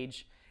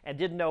stage and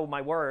didn't know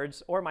my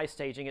words or my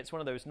staging. It's one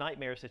of those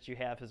nightmares that you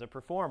have as a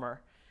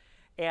performer.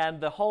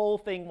 And the whole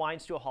thing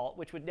winds to a halt,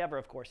 which would never,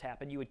 of course,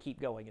 happen. You would keep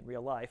going in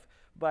real life.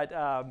 But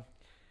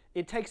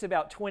it takes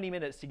about 20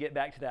 minutes to get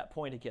back to that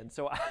point again.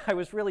 So I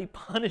was really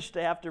punished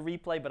to have to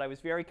replay, but I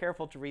was very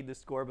careful to read the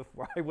score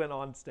before I went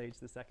on stage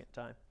the second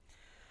time.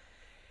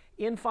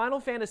 In Final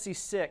Fantasy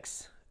VI,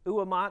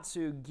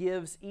 Uematsu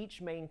gives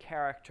each main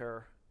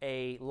character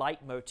a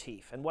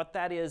leitmotif. And what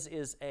that is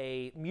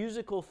a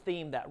musical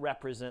theme that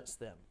represents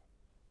them.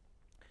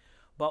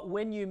 But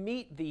when you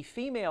meet the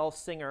female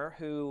singer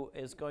who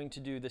is going to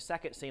do the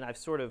second scene, I've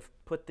sort of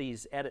put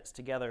these edits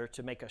together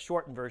to make a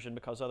shortened version,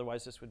 because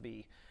otherwise this would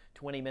be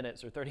 20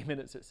 minutes or 30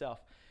 minutes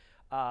itself.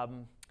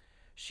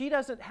 She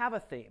doesn't have a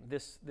theme,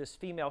 this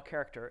female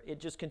character. It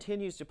just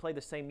continues to play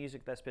the same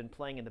music that's been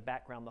playing in the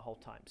background the whole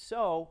time.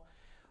 So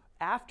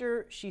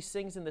after she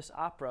sings in this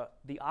opera,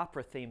 the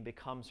opera theme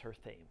becomes her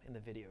theme in the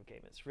video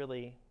game. It's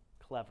really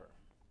clever.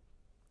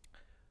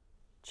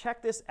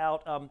 Check this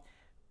out.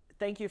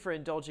 Thank you for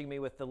indulging me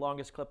with the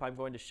longest clip I'm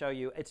going to show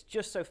you. It's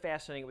just so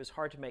fascinating. It was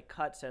hard to make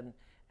cuts, and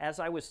as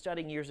I was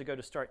studying years ago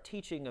to start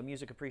teaching a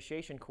music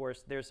appreciation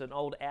course, there's an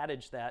old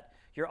adage that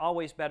you're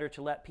always better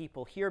to let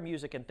people hear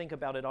music and think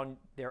about it on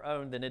their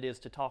own than it is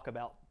to talk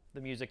about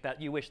the music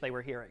that you wish they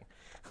were hearing.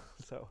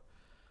 So.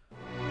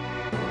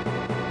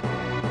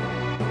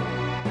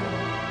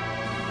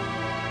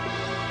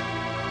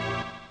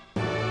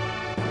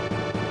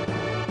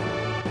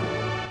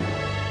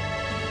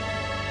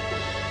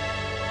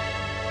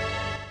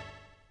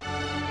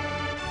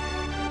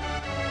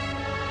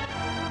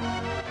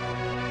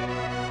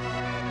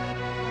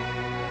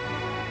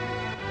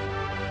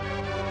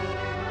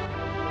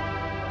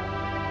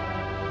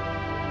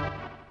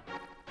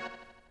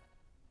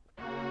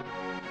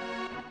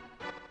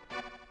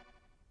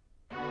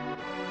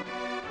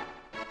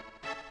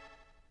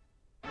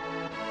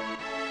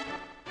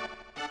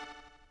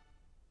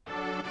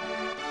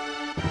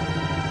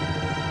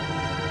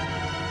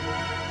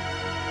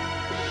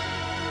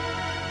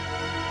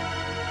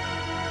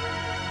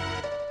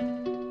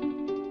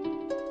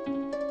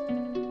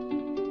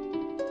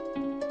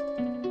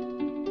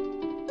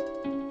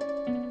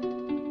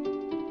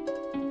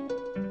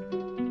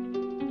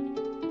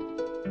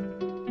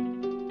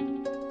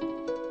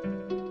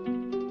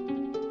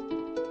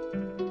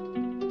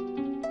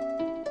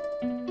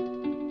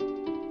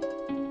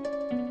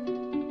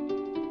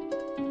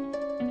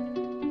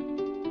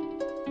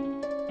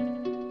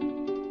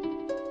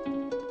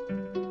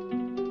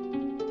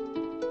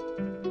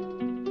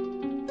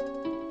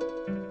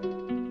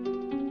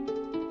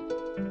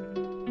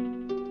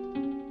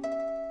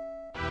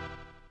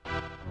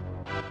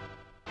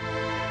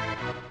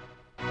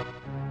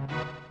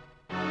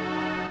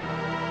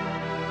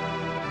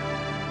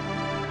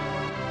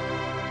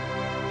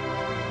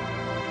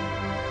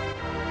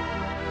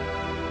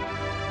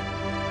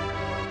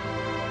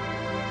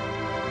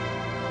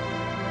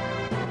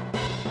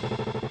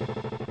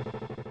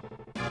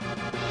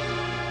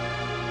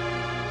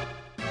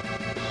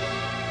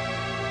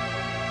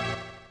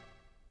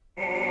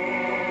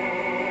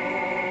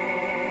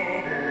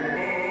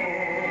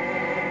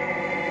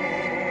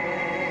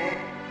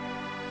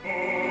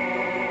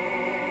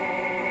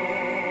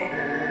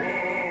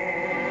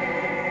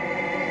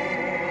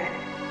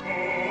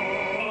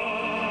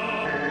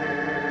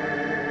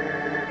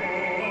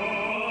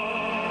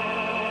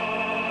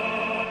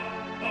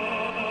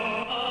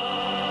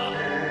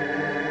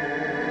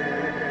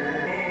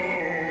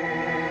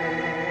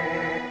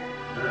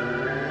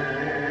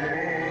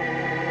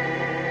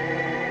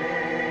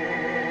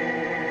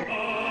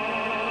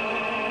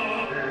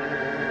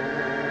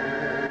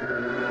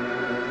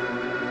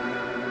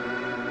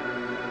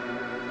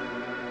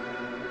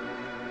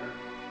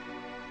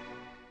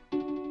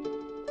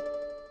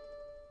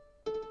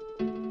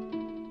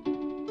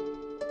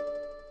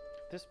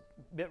 This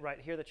bit right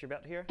here that you're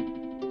about to hear,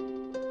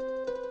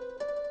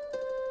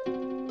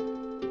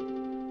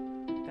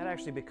 that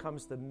actually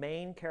becomes the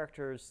main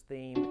character's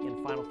theme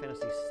in Final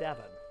Fantasy VII,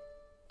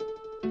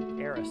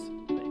 Eris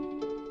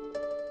theme.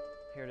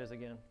 Here it is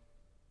again.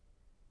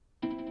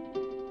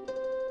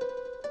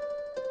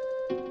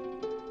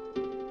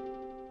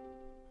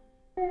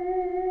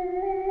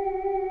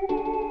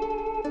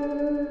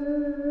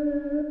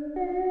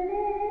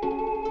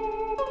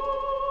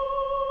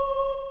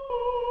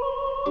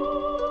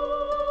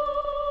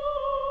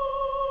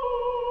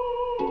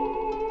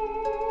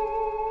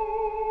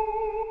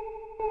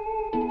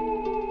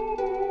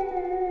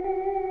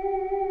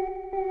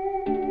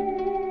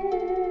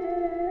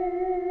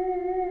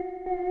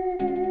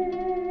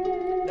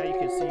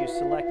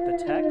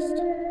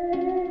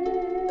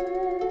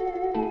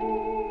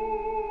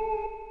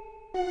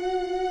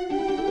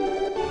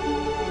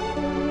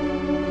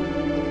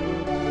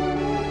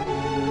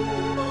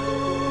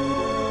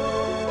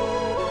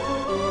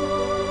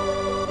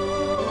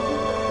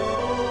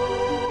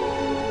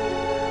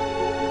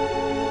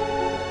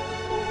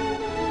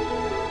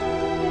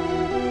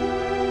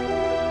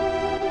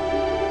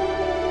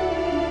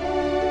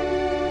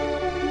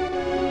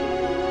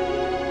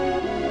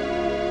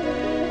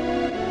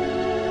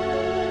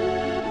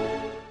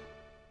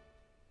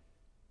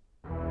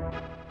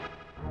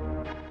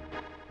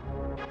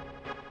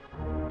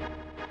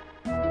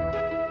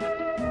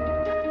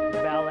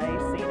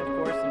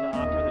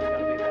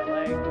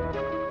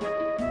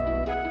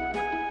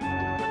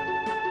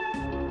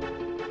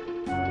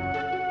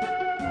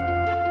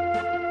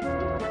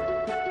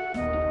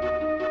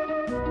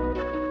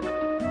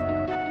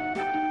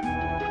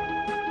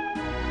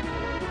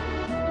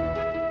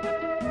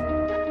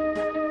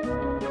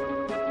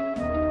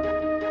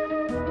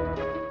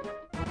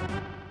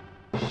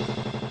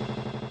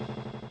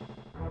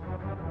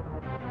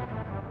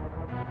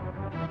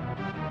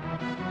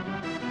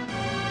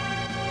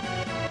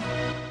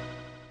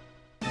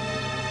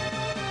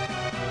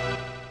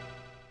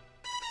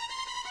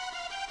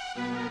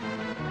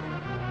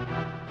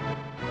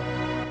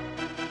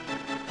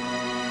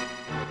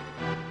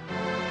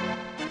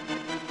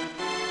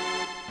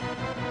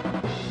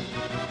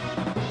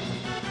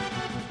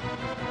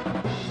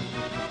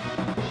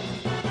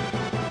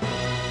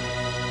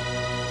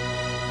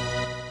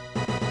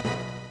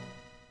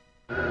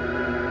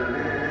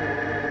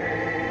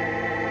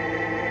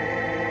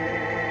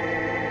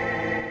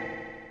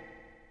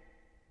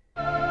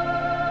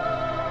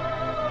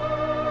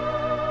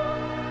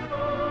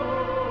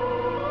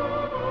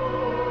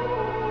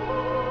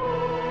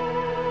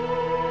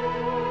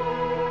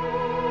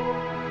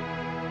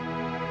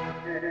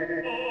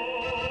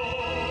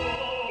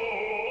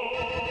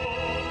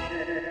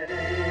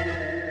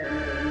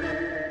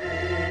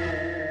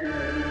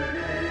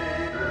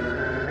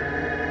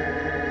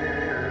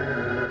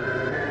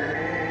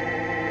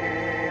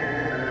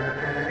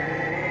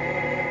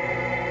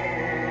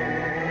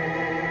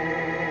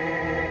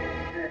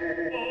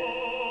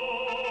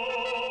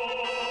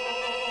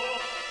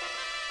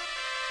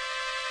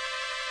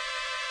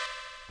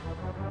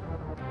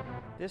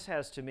 This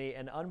has, to me,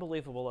 an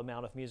unbelievable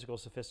amount of musical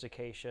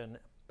sophistication,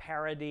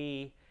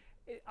 parody.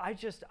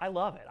 I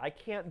love it. I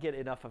can't get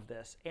enough of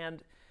this.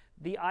 And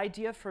the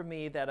idea for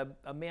me that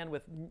a man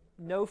with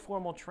no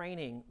formal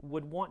training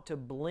would want to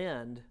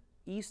blend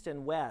East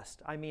and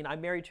West. I mean, I'm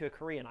married to a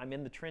Korean. I'm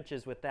in the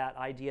trenches with that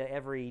idea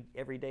every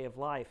day of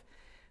life.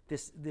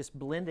 This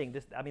blending,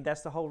 I mean,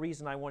 that's the whole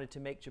reason I wanted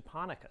to make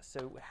Japonica.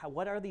 So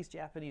what are these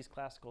Japanese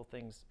classical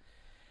things?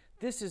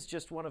 This is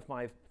just one of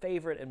my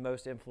favorite and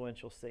most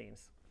influential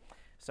scenes.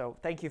 So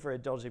thank you for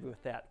indulging me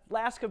with that.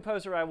 Last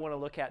composer I want to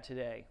look at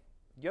today,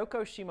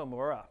 Yoko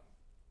Shimomura.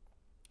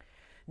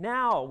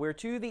 Now we're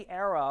to the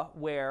era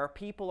where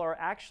people are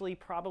actually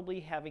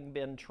probably having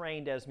been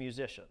trained as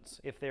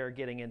musicians if they're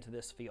getting into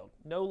this field.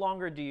 No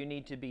longer do you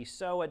need to be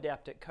so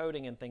adept at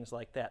coding and things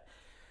like that.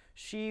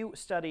 She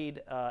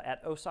studied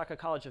at Osaka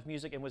College of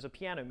Music and was a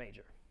piano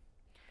major.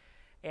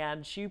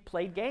 And she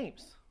played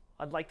games.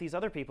 Unlike these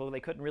other people, they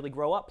couldn't really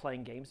grow up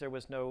playing games. There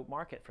was no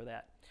market for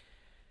that.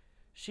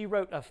 She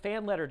wrote a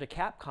fan letter to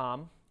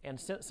Capcom and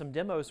sent some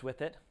demos with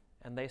it,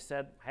 and they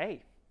said,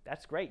 hey,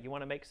 that's great, you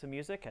want to make some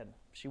music? And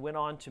she went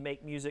on to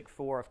make music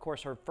for, of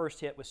course, her first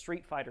hit was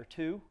Street Fighter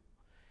II,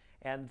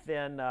 and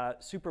then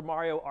Super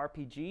Mario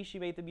RPG she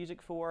made the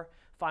music for,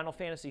 Final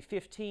Fantasy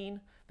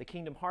 15, the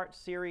Kingdom Hearts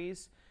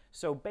series.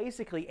 So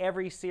basically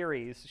every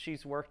series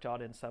she's worked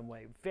on in some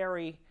way.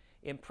 Very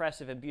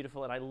impressive and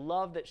beautiful, and I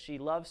love that she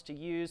loves to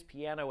use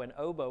piano and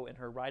oboe in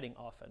her writing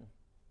often.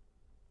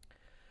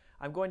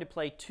 I'm going to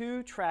play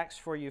 2 tracks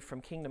for you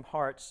from Kingdom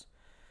Hearts.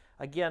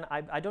 Again,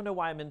 I don't know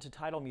why I'm into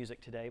title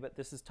music today, but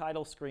this is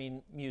title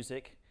screen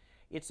music.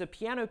 It's a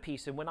piano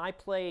piece, and when I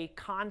play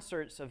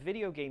concerts of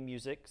video game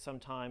music,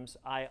 sometimes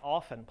I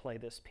often play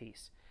this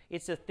piece.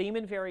 It's a theme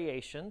and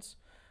variations.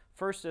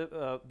 First,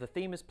 the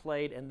theme is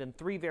played, and then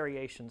 3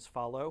 variations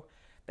follow.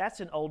 That's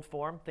an old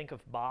form. Think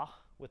of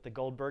Bach with the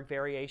Goldberg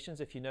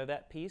variations, if you know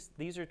that piece.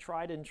 These are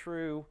tried and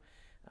true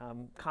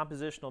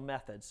compositional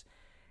methods.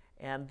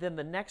 And then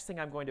the next thing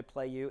I'm going to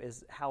play you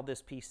is how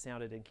this piece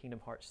sounded in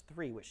Kingdom Hearts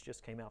 3, which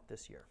just came out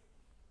this year.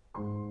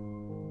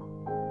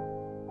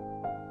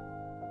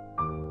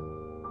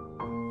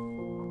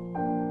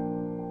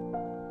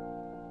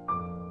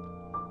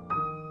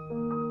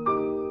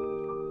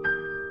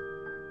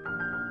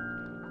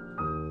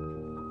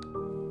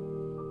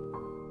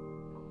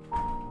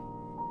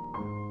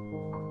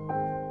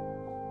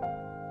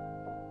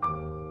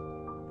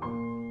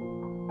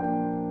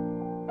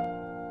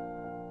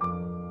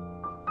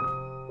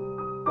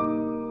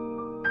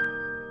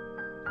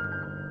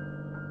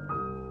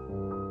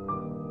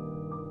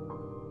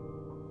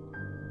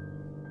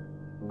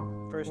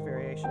 First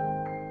variation.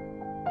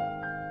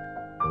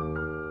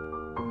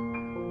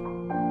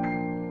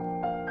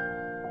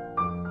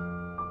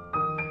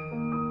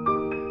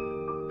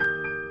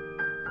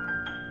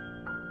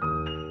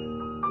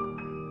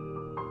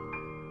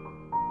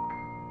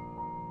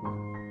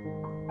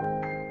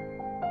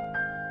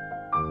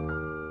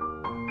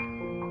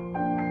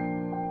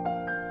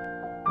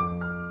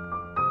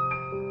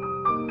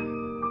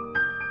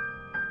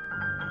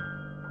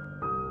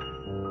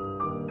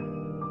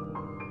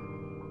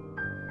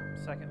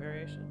 Second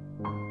variation.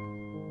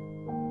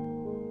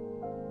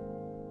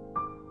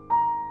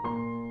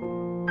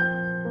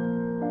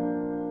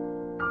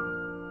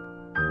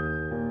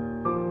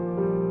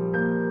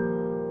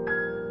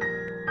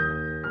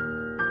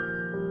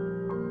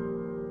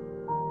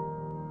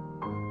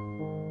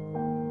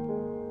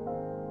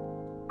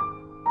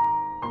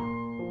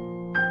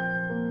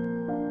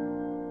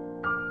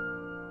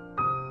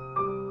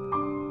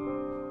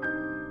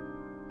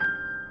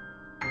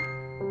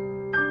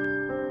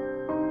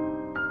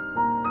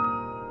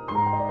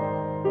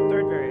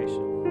 Third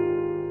variation.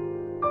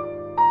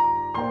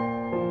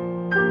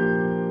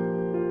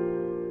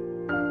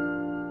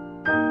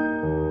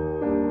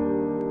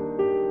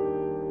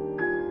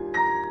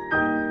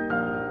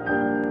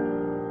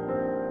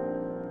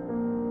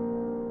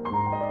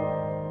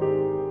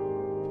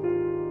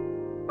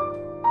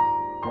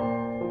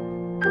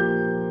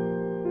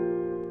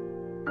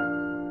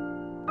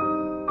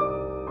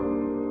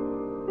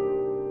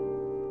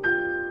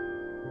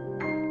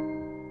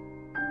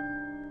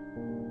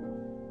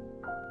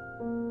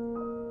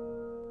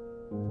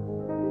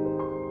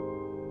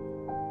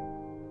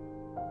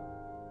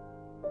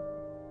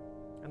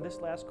 And this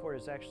last chord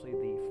is actually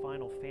the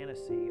Final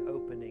Fantasy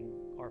opening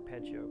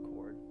arpeggio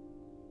chord.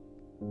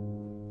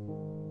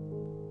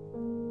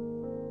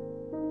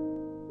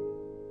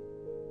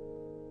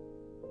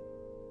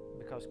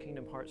 Because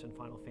Kingdom Hearts and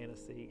Final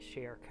Fantasy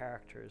share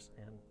characters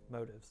and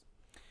motives.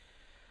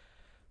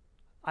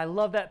 I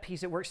love that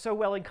piece. It works so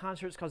well in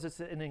concerts because it's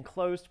an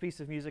enclosed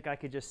piece of music I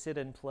could just sit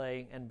and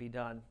play and be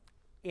done.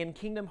 In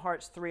Kingdom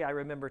Hearts 3, I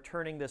remember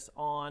turning this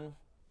on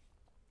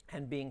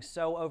and being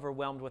so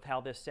overwhelmed with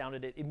how this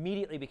sounded. It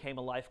immediately became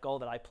a life goal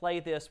that I play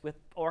this with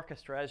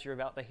orchestra, as you're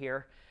about to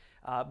hear,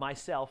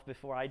 myself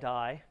before I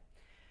die.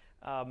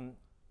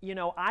 You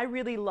know, I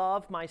really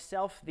love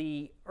myself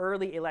the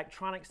early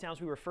electronic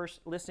sounds we were first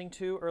listening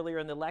to earlier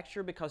in the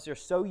lecture because they're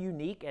so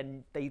unique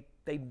and they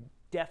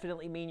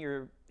definitely mean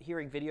you're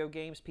hearing video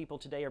games. People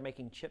today are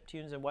making chip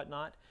tunes and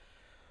whatnot.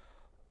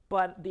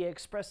 But the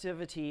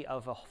expressivity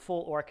of a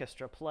full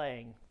orchestra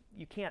playing,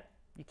 you can't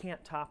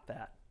top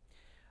that.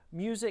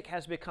 Music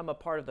has become a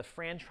part of the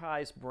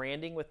franchise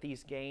branding with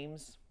these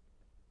games.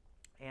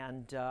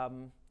 And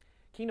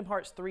Kingdom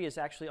Hearts 3 is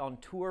actually on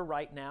tour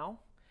right now.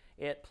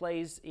 It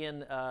plays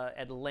in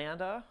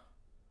Atlanta.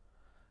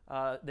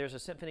 There's a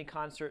symphony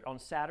concert on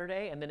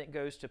Saturday, and then it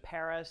goes to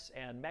Paris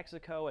and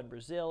Mexico and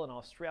Brazil and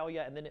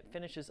Australia, and then it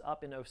finishes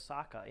up in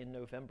Osaka in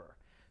November.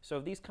 So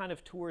these kind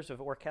of tours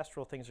of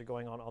orchestral things are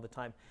going on all the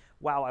time.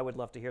 Wow, I would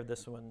love to hear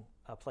this one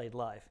played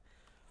live.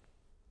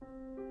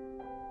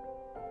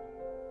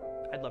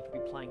 I'd love to be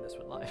playing this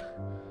one live.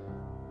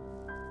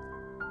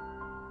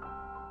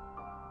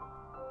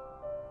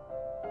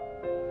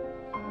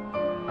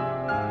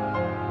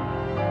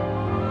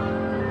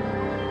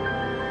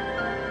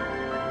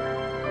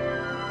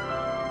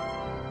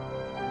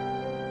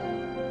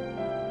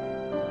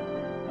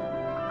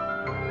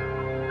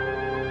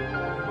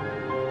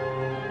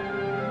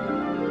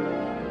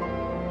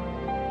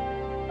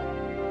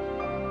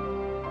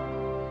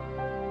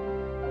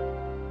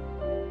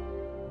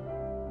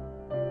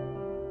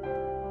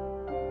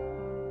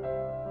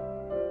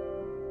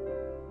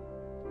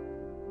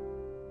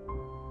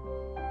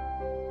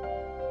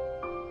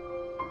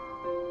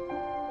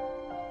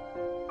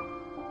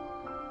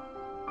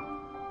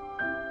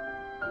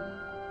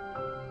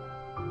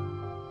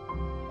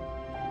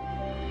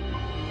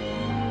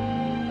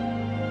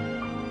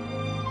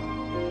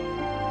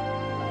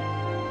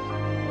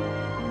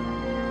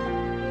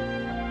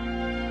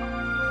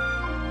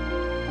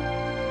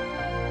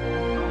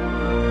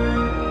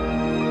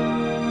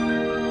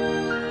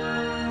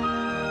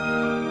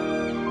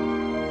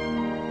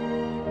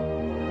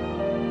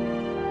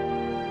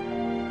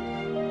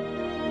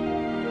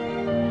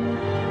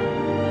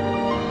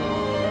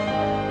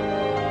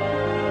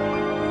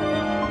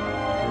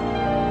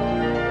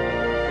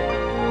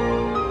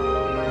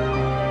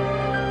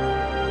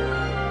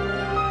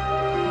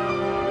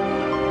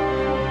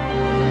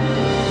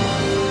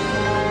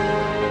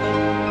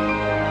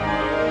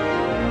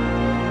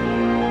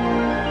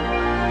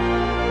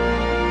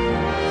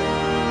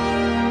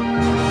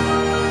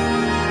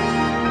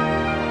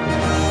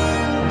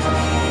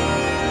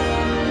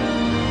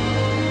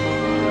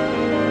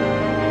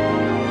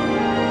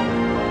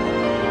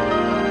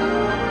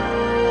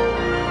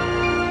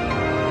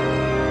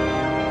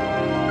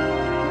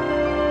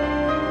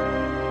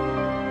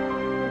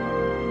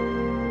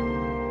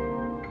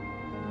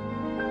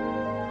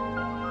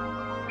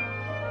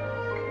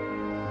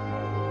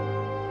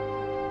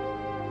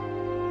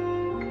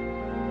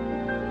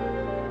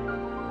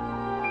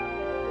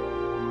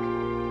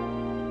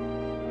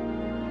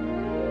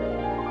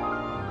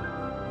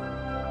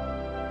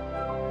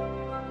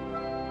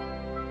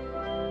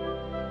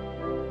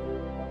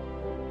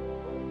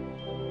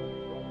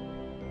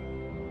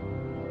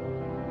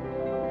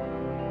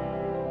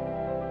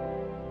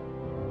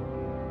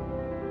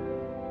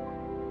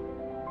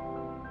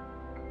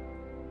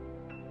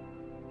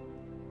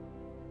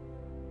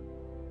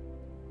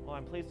 Well,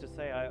 I'm pleased to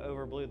say I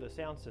overblew the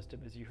sound system,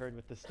 as you heard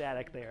with the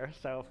static there,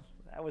 so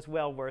that was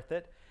well worth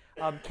it.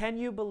 Can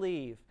you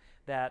believe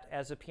that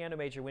as a piano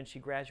major, when she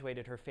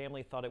graduated, her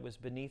family thought it was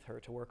beneath her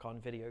to work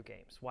on video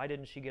games? Why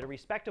didn't she get a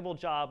respectable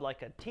job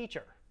like a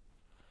teacher?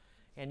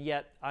 And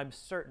yet, I'm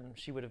certain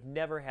she would have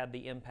never had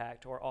the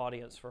impact or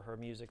audience for her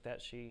music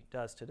that she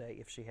does today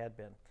if she had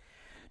been.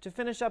 To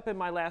finish up in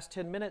my last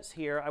 10 minutes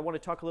here, I want to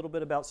talk a little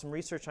bit about some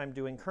research I'm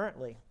doing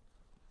currently.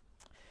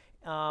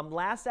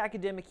 Last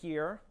academic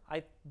year,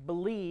 I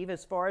believe,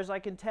 as far as I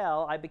can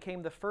tell, I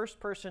became the first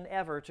person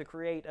ever to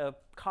create a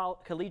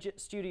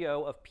collegiate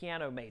studio of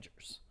piano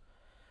majors,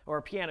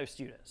 or piano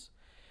students.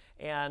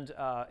 And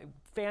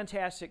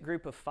fantastic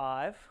group of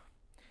 5.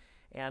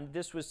 And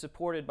this was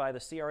supported by the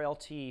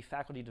CRLT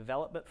Faculty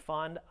Development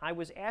Fund. I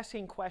was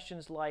asking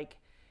questions like,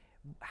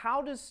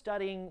 how does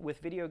studying with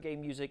video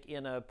game music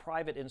in a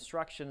private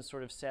instruction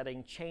sort of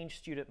setting change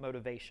student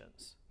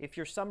motivations? If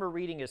your summer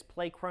reading is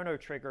play Chrono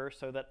Trigger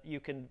so that you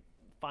can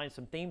find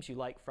some themes you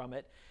like from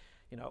it,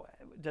 you know,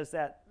 does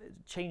that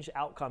change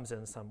outcomes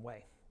in some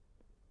way?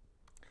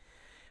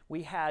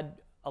 We had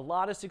a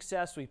lot of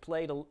success. We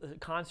played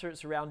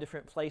concerts around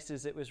different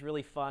places. It was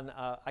really fun.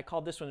 I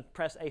called this one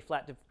Press A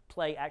Flat to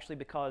Play, actually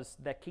because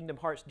that Kingdom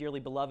Hearts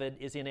Dearly Beloved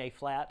is in A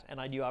Flat, and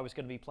I knew I was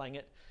going to be playing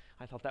it.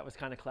 I thought that was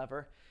kind of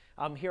clever.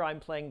 Here I'm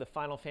playing the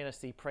Final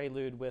Fantasy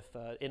Prelude with,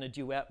 in a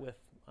duet with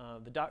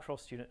the doctoral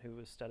student who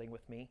was studying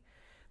with me.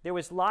 There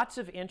was lots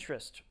of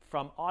interest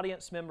from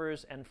audience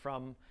members and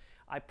from,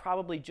 I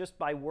probably just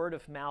by word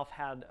of mouth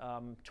had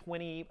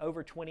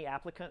over 20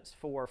 applicants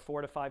for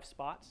 4 to 5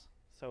 spots.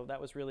 So that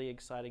was really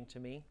exciting to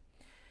me.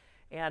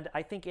 And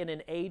I think in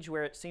an age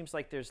where it seems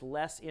like there's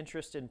less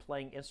interest in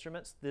playing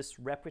instruments, this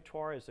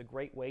repertoire is a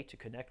great way to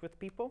connect with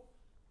people.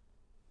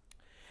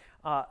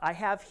 I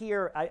have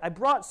here, I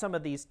brought some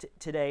of these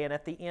today, and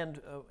at the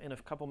end, in a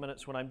couple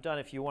minutes when I'm done,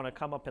 if you want to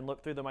come up and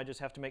look through them, I just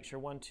have to make sure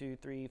 1, 2,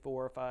 3,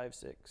 4, 5,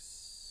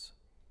 6.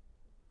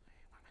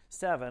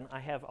 7. I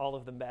have all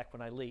of them back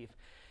when I leave.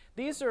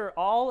 These are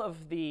all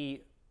of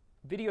the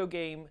video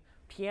game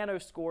piano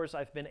scores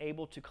I've been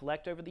able to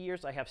collect over the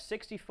years. I have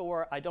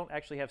 64. I don't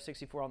actually have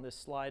 64 on this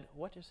slide.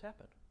 What just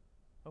happened?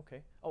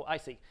 Okay. Oh, I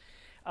see.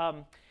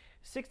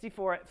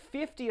 64.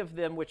 50 of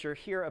them, which are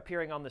here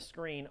appearing on the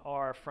screen,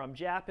 are from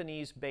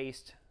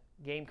Japanese-based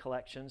game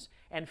collections,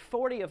 and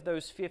 40 of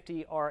those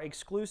 50 are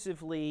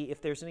exclusively,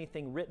 if there's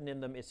anything written in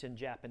them, it's in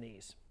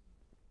Japanese.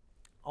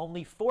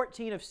 Only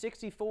 14 of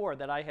 64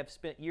 that I have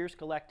spent years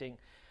collecting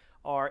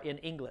are in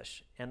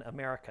English and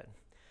American.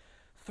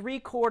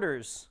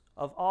 3/4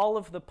 of all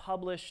of the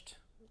published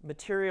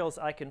materials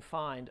I can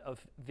find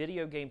of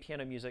video game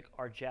piano music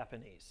are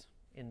Japanese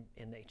in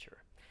nature.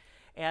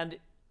 And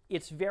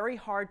it's very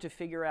hard to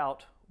figure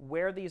out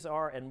where these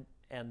are and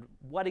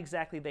what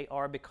exactly they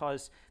are,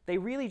 because they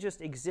really just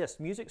exist.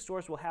 Music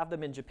stores will have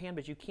them in Japan,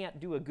 but you can't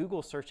do a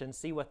Google search and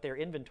see what their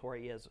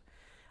inventory is.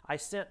 I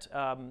sent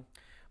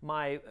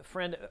my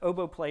friend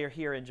oboe player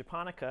here in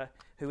Japonica,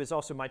 who is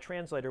also my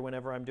translator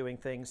whenever I'm doing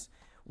things,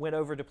 went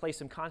over to play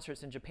some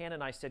concerts in Japan,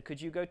 and I said, could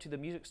you go to the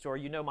music store?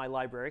 You know my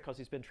library, because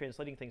he's been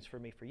translating things for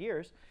me for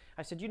years.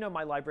 I said, you know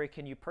my library,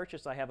 can you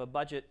purchase? I have a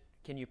budget.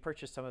 Can you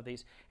purchase some of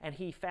these? And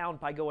he found,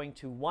 by going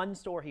to one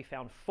store, he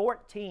found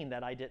 14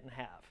 that I didn't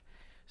have.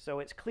 So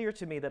it's clear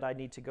to me that I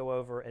need to go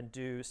over and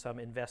do some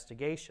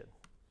investigation.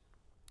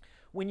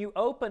 When you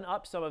open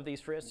up some of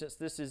these, for instance,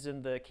 this is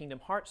in the Kingdom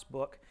Hearts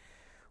book,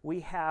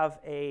 we have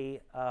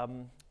a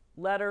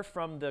letter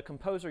from the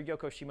composer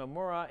Yoko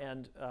Shimomura,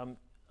 and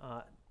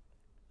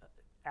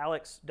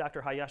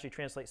Dr. Hayashi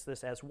translates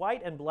this as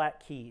white and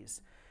black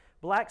keys,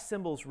 black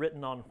symbols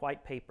written on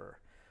white paper.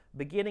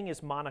 Beginning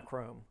is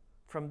monochrome.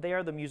 From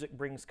there, the music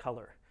brings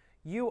color.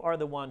 You are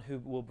the one who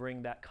will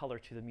bring that color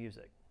to the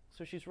music.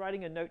 So she's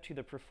writing a note to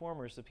the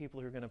performers, the people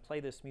who are going to play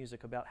this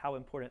music, about how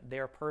important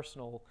their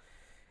personal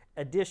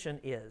addition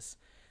is.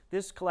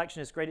 This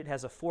collection is great. It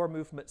has a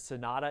 4-movement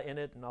sonata in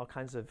it and all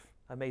kinds of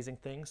amazing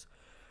things.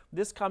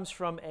 This comes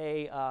from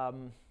a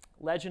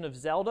Legend of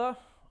Zelda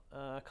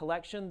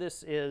collection.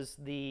 This is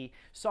the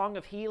Song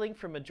of Healing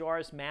from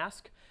Majora's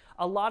Mask.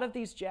 A lot of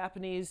these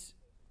Japanese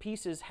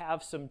pieces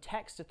have some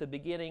text at the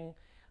beginning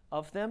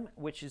of them,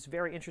 which is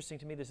very interesting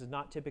to me. This is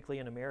not typically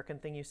an American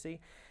thing you see.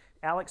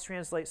 Alex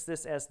translates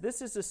this as,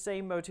 this is the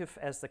same motif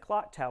as the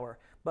clock tower,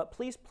 but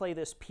please play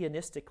this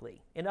pianistically.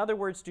 In other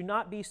words, do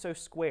not be so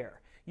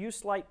square. Use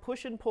slight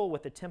push and pull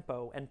with the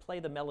tempo and play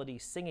the melody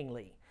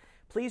singingly.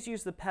 Please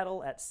use the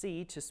pedal at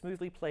C to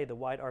smoothly play the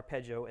wide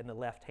arpeggio in the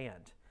left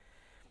hand.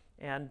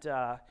 And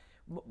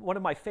one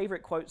of my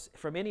favorite quotes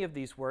from any of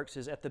these works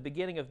is at the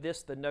beginning of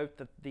this, the note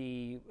that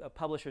the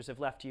publishers have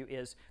left you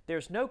is,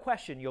 there's no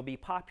question you'll be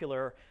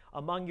popular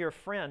among your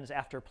friends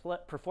after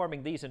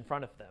performing these in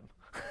front of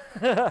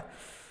them.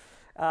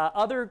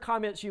 Other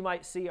comments you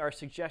might see are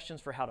suggestions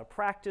for how to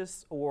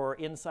practice or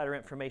insider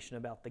information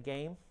about the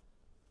game.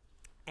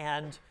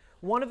 And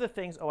one of the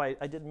things, oh, I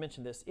didn't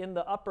mention this, in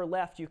the upper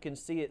left you can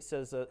see it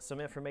says some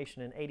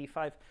information in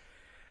 85.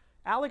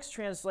 Alex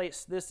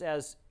translates this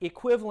as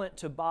equivalent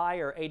to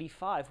Bayer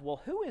 85.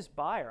 Well, who is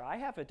Bayer? I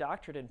have a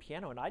doctorate in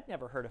piano, and I'd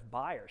never heard of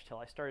Bayer till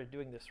I started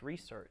doing this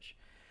research.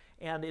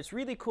 And it's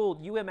really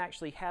cool. UM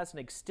actually has an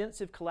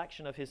extensive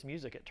collection of his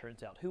music, it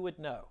turns out. Who would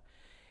know?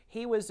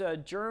 He was a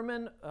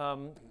German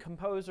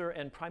composer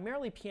and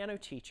primarily piano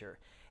teacher.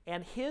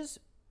 And his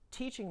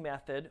teaching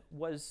method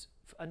was,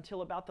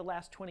 until about the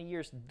last 20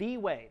 years, the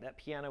way that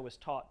piano was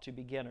taught to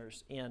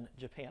beginners in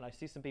Japan. I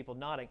see some people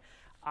nodding.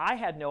 I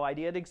had no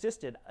idea it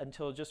existed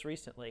until just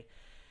recently.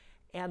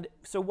 And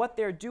so what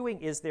they're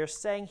doing is they're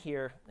saying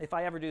here, if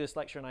I ever do this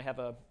lecture and I have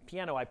a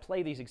piano, I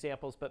play these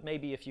examples, but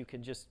maybe if you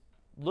can just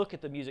look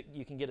at the music,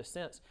 you can get a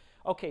sense.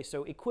 Okay,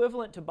 so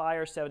equivalent to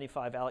Bayer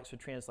 75, Alex would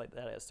translate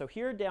that as. So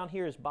here, down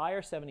here is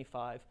Bayer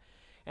 75,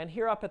 and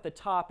here up at the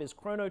top is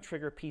Chrono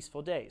Trigger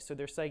Peaceful Days. So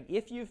they're saying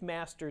if you've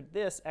mastered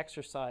this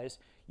exercise,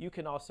 you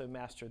can also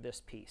master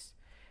this piece.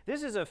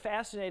 This is a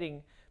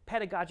fascinating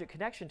pedagogic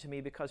connection to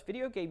me because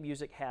video game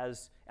music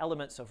has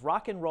elements of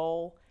rock and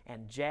roll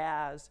and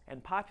jazz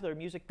and popular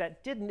music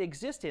that didn't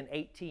exist in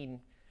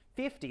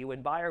 1850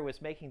 when Bayer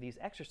was making these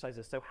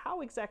exercises. So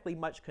how exactly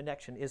much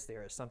connection is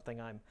there is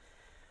something I'm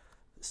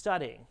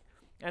studying.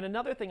 And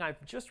another thing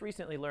I've just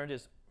recently learned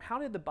is, how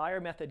did the Bayer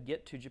method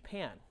get to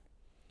Japan?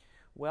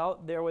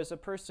 Well, there was a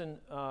person,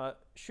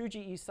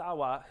 Shuji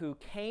Isawa, who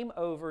came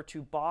over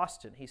to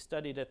Boston. He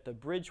studied at the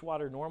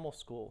Bridgewater Normal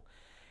School.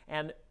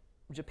 And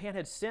Japan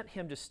had sent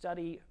him to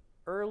study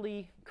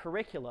early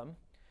curriculum.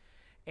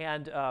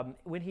 And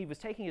when he was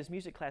taking his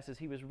music classes,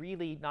 he was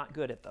really not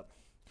good at them.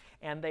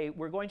 And they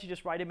were going to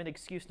just write him an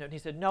excuse note. And he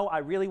said, no, I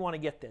really want to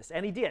get this.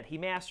 And he did. He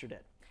mastered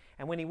it.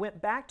 And when he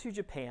went back to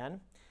Japan,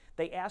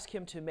 they asked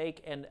him to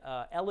make an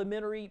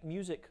elementary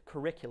music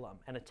curriculum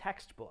and a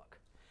textbook.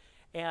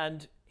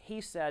 And he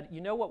said,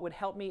 you know what would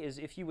help me is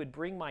if you would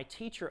bring my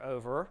teacher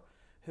over,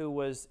 who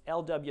was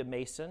L.W.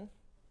 Mason.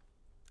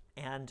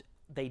 And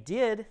they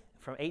did.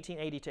 From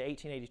 1880 to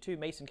 1882,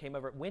 Mason came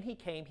over. When he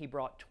came, he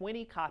brought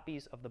 20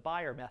 copies of the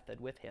Bayer method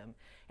with him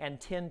and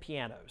 10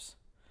 pianos.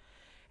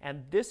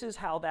 And this is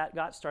how that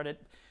got started.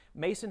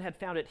 Mason had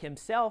found it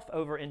himself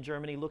over in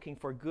Germany looking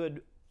for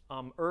good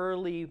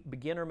early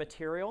beginner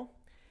material.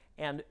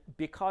 And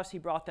because he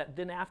brought that,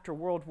 then after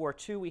World War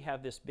II, we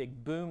have this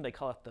big boom. They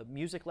call it the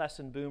music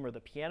lesson boom or the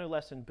piano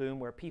lesson boom,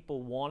 where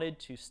people wanted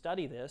to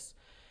study this.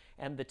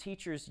 And the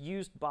teachers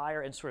used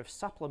Beyer and sort of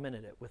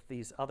supplemented it with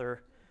these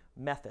other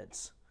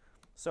methods.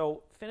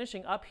 So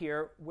finishing up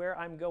here, where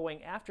I'm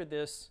going after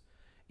this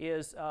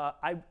is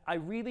I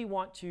really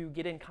want to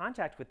get in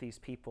contact with these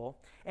people.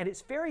 And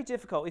it's very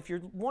difficult. If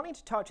you're wanting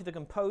to talk to the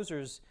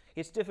composers,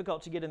 it's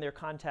difficult to get in their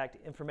contact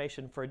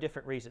information for a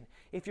different reason.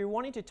 If you're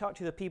wanting to talk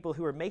to the people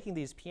who are making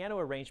these piano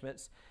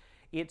arrangements,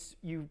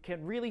 you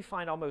can really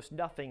find almost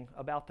nothing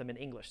about them in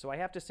English. So I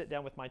have to sit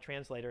down with my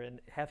translator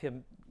and have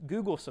him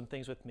Google some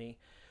things with me.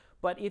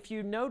 But if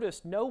you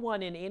notice, no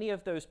one in any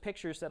of those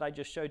pictures that I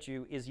just showed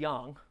you is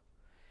young.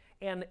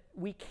 And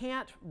we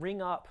can't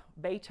ring up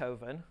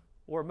Beethoven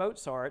or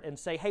Mozart and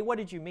say, hey, what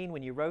did you mean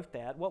when you wrote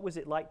that? What was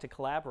it like to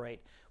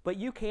collaborate? But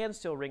you can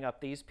still ring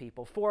up these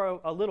people for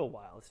a little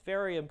while. It's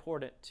very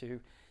important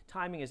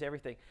timing is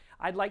everything.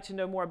 I'd like to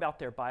know more about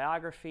their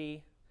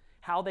biography,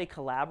 how they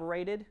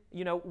collaborated.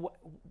 You know,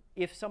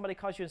 if somebody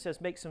calls you and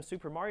says, make some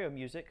Super Mario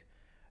music,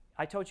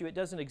 I told you it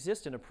doesn't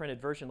exist in a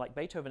printed version like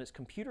Beethoven, it's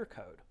computer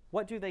code.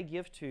 What do they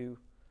give to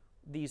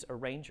these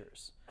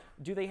arrangers?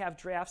 Do they have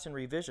drafts and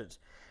revisions?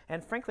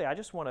 And frankly, I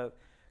just want to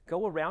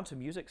go around to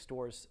music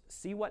stores,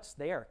 see what's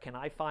there. Can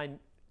I find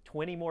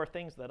 20 more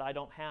things that I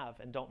don't have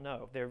and don't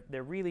know?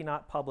 They're really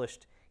not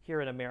published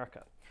here in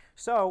America.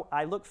 So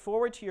I look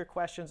forward to your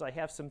questions. I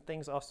have some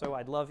things also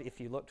I'd love if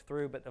you looked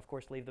through, but of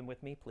course leave them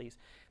with me, please.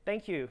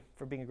 Thank you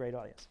for being a great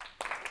audience.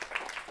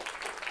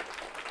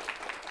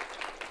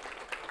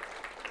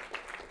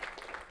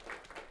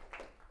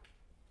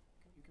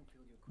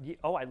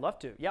 Oh, I'd love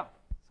to, yeah.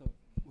 So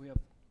we have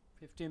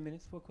 15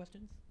 minutes for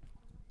questions.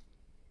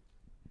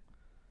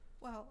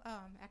 Well,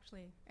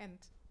 actually, and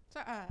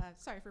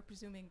sorry for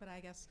presuming, but I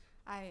guess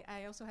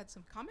I also had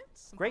some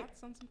comments, some Great.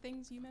 thoughts on some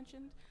things you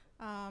mentioned.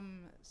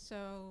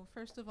 So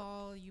first of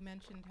all, you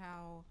mentioned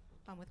how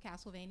with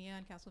Castlevania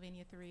and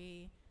Castlevania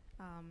 3,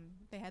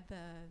 they had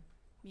the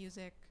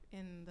music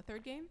in the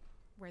third game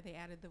where they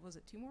added was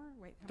it 2 more?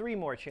 Wait, Three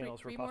more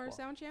channels three were more possible.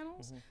 sound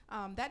channels.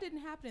 Mm-hmm. That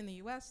didn't happen in the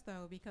U.S.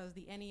 though because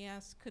the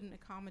NES couldn't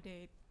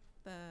accommodate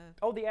the.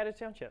 Oh, the added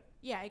sound chip.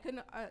 Yeah, it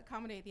couldn't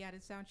accommodate the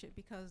added sound chip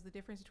because the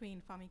difference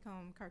between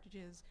Famicom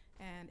cartridges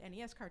and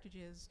NES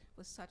cartridges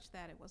was such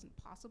that it wasn't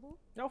possible.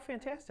 Oh,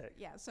 fantastic.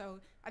 Yeah, so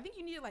I think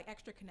you needed like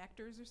extra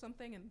connectors or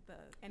something, and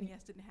the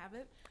NES didn't have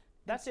it.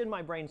 That's in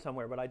my brain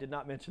somewhere, but I did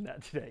not mention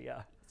that today,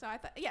 yeah. So I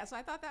thought, yeah, so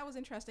I thought that was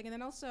interesting. And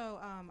then also,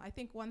 I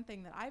think one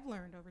thing that I've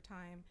learned over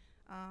time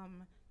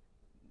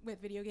with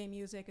video game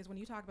music is when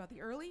you talk about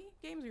the early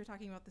games, you're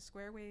talking about the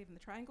square wave and the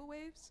triangle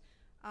waves.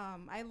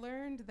 I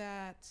learned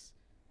that,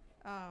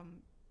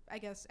 I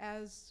guess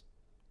as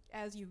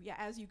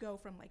you go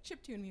from like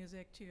chiptune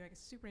music to I guess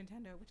Super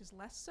Nintendo, which is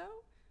less so,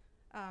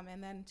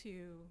 and then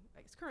to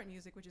I guess current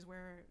music, which is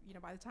where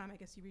by the time I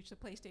guess you reach the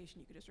PlayStation,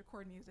 you could just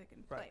record music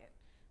and play it.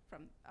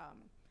 From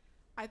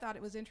I thought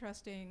it was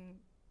interesting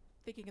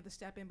thinking of the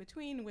step in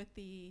between with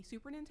the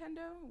Super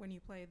Nintendo when you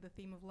played the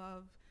Theme of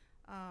Love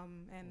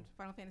and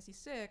Final Fantasy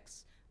VI.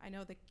 I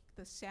know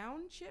the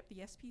sound chip,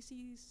 the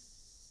SPC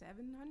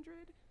 700,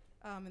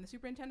 in the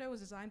Super Nintendo was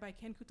designed by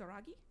Ken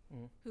Kutaragi,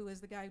 who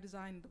is the guy who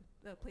designed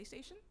the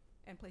PlayStation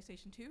and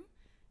PlayStation 2.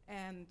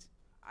 And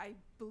I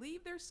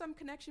believe there's some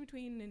connection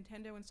between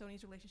Nintendo and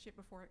Sony's relationship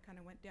before it kind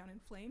of went down in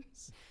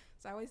flames.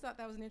 So I always thought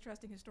that was an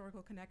interesting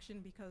historical connection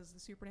because the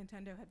Super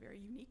Nintendo had very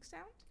unique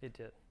sound. It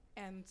did.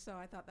 And so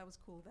I thought that was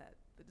cool that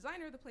the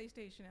designer of the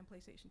PlayStation and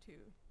PlayStation 2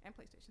 and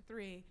PlayStation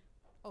 3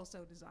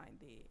 also designed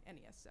the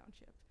NES sound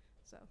chip.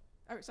 So,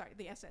 or sorry,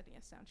 the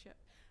SNES sound chip.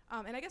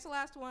 And I guess the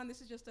last one,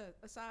 this is just a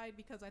aside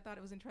because I thought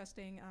it was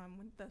interesting.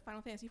 When the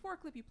Final Fantasy IV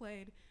clip you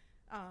played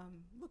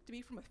looked to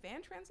be from a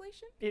fan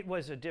translation. It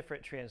was a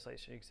different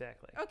translation,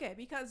 exactly. Okay,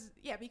 because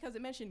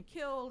it mentioned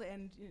killed,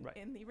 and Right.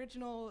 in the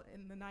original,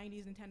 in the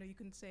 90s Nintendo, you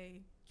couldn't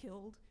say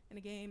killed in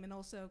a game, and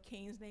also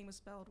Kane's name was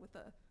spelled with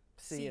a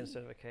C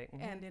instead of a K.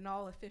 Mhm. And in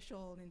all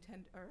official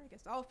Nintendo, or I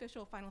guess all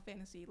official Final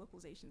Fantasy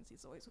localizations,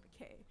 it's always with a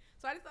K.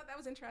 So I just thought that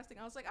was interesting.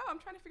 I was like, oh, I'm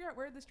trying to figure out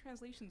where this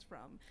translation's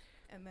from.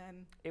 And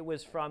then It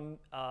was from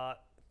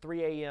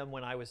 3 a.m.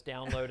 when I was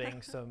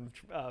downloading some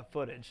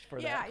footage for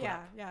that clip.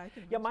 I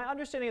can Yeah, my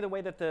understanding of the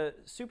way that the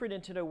Super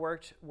Nintendo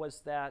worked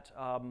was that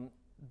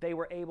they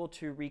were able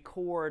to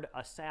record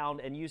a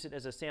sound and use it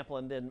as a sample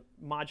and then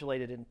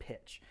modulate it in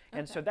pitch.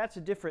 And so that's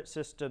a different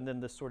system than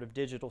the sort of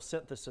digital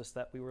synthesis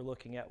that we were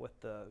looking at with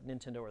the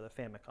Nintendo or the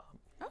Famicom.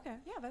 Okay,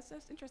 yeah, that's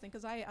interesting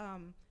because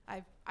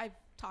I've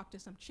talked to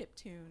some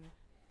chiptune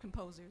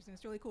composers, and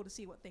it's really cool to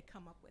see what they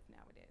come up with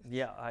nowadays.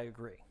 Yeah, I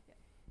agree.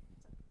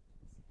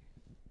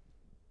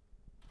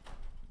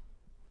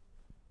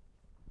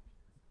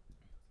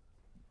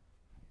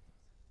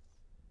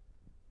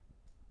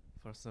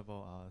 First of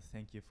all,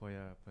 thank you for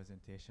your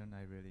presentation.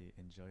 I really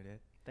enjoyed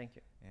it. Thank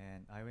you.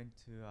 And I went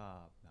to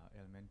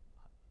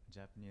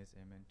Japanese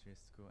elementary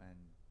school, and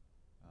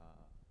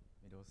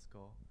middle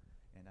school,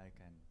 and I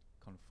can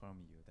confirm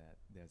you that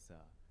there's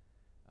a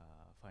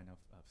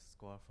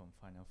score from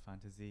Final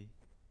Fantasy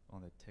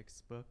on the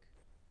textbook,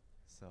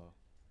 so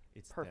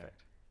it's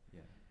Perfect.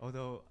 there. Yeah.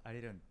 Although I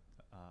didn't,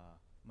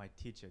 my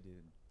teacher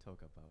didn't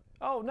talk about it.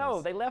 Oh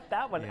no, they left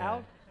that one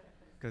out.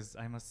 Because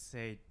I must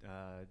say,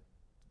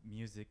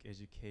 music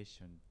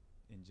education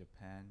in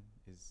Japan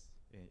is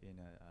in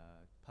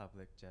a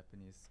public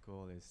Japanese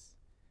school is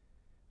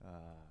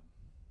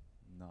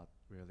not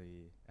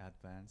really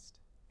advanced.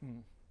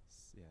 Mm.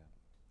 Yeah.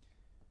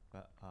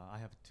 But I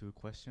have two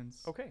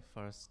questions. Okay.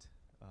 First,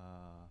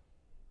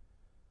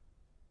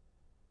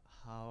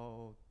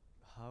 how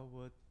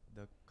would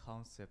the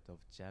concept of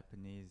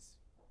Japanese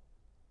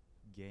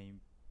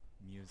game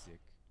music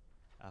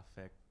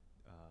affect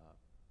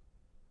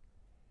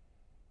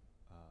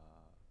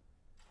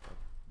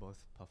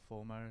both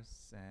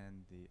performers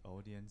and the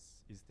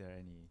audience? Is there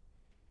any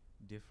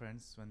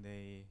difference when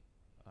they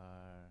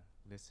are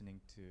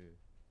listening to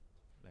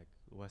like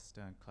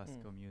Western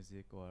classical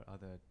music or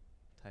other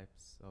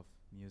types of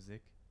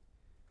music?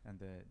 And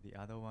the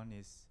other one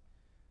is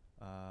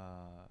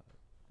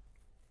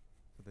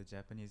for the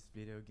Japanese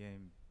video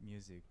game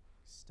music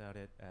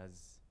started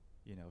as,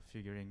 you know,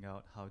 figuring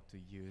out how to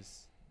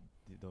use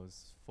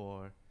those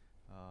four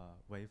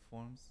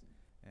waveforms,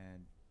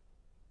 and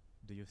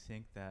do you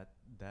think that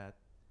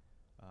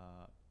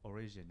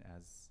origin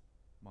as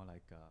more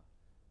like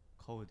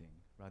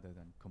coding rather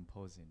than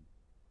composing,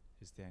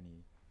 is there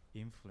any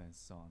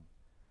influence on,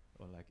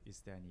 or like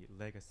is there any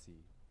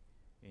legacy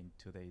in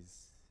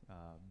today's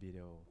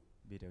video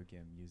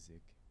game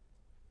music?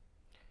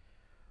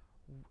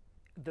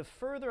 The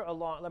further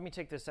along, let me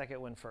take the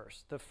second one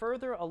first. The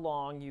further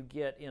along you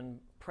get in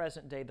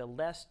present day, the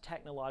less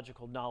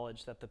technological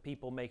knowledge that the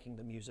people making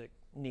the music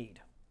need.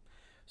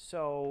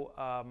 So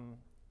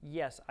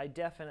yes, I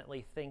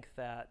definitely think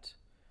that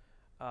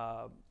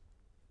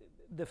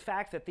the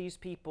fact that these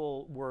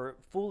people were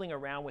fooling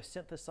around with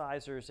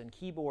synthesizers and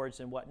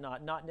keyboards and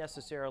whatnot, not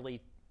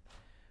necessarily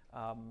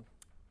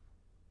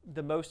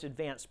the most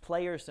advanced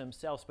players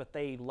themselves, but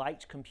they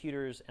liked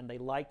computers and they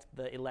liked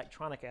the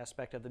electronic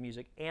aspect of the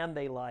music, and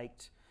they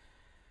liked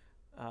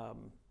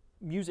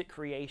music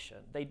creation.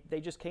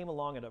 They just came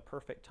along at a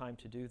perfect time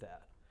to do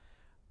that.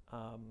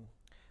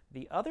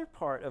 The other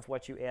part of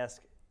what you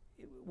asked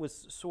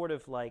was sort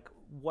of like,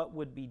 what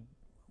was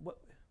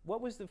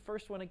the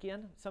first one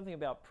again? Something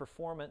about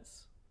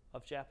performance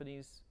of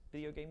Japanese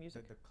video game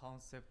music? The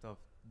concept of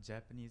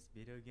Japanese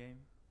video game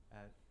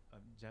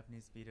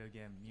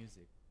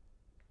music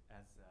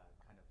as a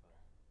kind of a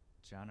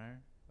genre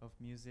of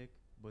music,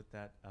 would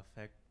that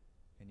affect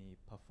any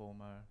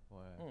performer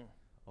or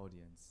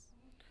audience?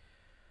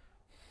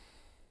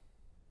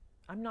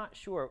 I'm not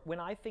sure.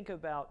 When I think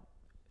about,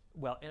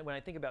 and when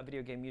I think about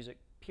video game music,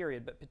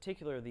 period, but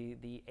particularly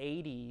the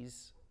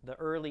 80s, the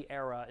early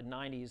era and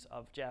 90s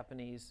of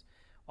Japanese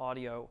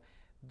audio,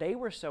 they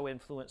were so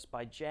influenced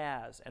by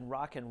jazz and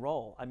rock and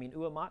roll. I mean,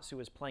 Uematsu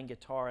was playing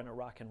guitar in a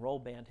rock and roll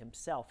band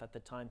himself at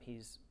the time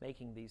he's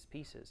making these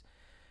pieces.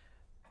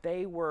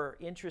 They were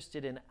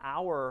interested in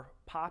our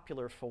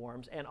popular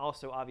forms and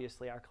also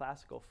obviously our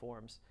classical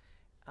forms.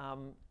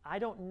 I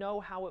don't know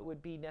how it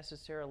would be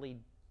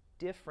necessarily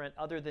different,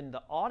 other than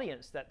the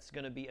audience that's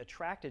going to be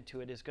attracted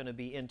to it is going to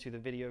be into the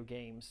video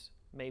games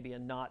maybe,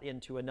 and not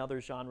into another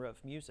genre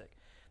of music.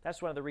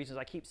 That's one of the reasons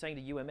I keep saying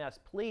to UMS,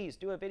 please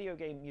do a video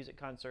game music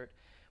concert.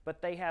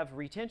 But they have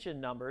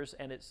retention numbers,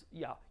 and it's,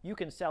 yeah, you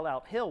can sell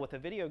out Hill with a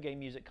video game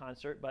music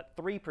concert, but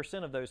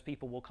 3% of those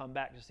people will come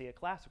back to see a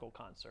classical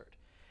concert.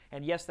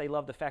 And yes, they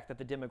love the fact that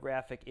the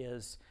demographic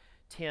is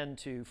 10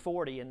 to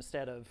 40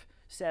 instead of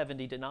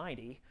 70 to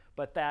 90,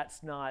 but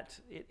that's not,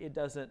 it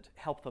doesn't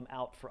help them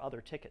out for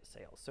other ticket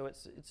sales. So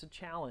it's a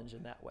challenge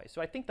in that way.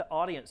 So I think the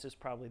audience is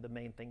probably the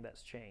main thing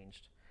that's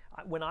changed.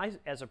 When I,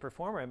 as a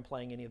performer, am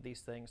playing any of these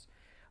things,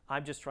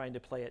 I'm just trying to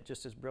play it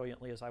just as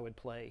brilliantly as I would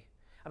play.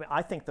 I mean,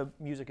 I think the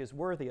music is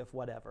worthy of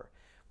whatever.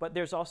 But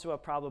there's also a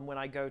problem when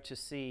I go to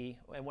see,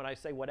 and when I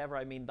say whatever,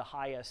 I mean the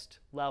highest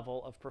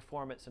level of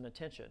performance and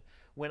attention.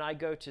 When I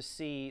go to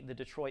see the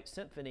Detroit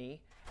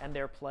Symphony and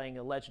they're playing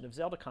a Legend of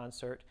Zelda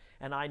concert,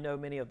 and I know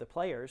many of the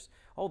players,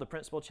 oh, the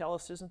principal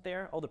cellist isn't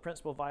there, oh, the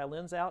principal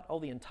violin's out, oh,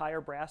 the entire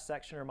brass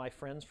section are my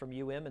friends from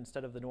UM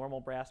instead of the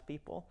normal brass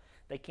people.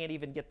 They can't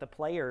even get the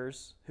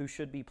players who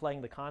should be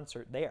playing the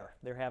concert there.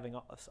 They're having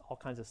all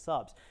kinds of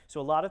subs.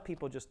 So a lot of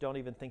people just don't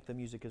even think the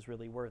music is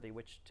really worthy,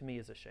 which to me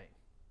is a shame.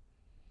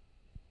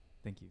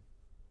 Thank you.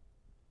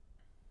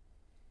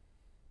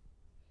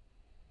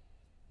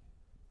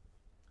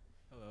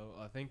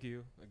 Hello, thank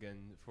you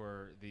again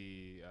for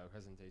the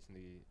presentation.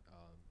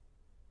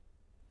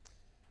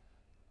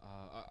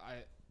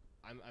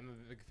 I'm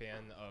a big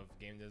fan of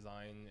game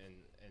design and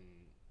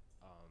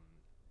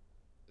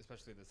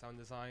especially the sound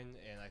design,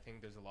 and I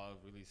think there's a lot of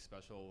really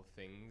special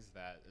things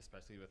that,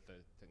 especially with the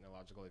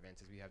technological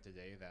advances we have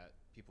today, that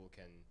people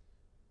can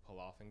pull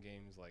off in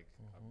games like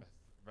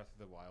Breath of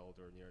the Wild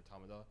or Nier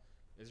Automata.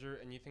 Is there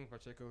anything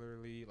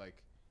particularly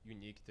like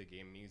unique to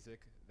game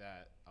music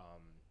that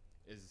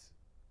is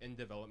in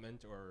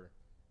development or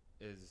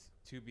is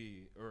to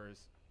be or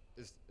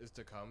is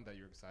to come that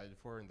you're excited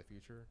for in the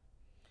future?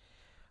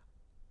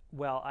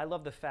 Well, I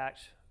love the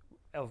fact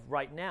of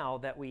right now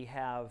that we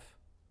have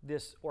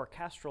this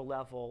orchestral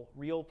level,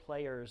 real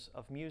players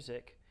of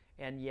music,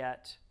 and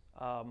yet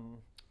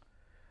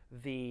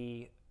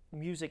the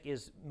music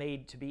is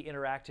made to be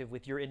interactive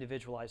with your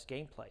individualized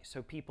gameplay.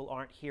 So people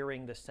aren't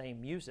hearing the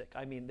same music.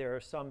 I mean, there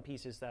are some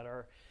pieces that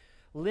are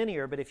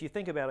linear, but if you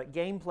think about it,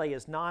 gameplay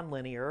is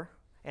non-linear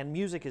and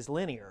music is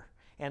linear.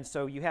 And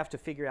so you have to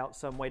figure out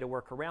some way to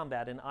work around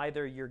that. And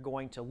either you're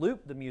going to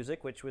loop the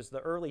music, which was the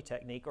early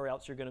technique, or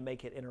else you're going to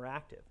make it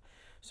interactive.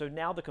 So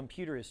now the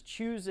computer is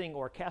choosing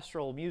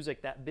orchestral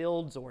music that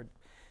builds or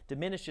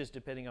diminishes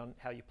depending on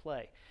how you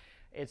play.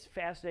 It's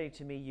fascinating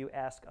to me you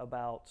ask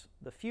about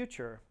the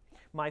future.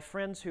 My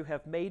friends who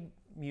have made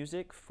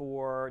music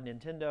for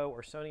Nintendo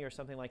or Sony or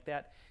something like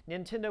that,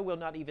 Nintendo will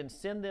not even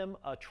send them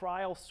a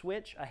trial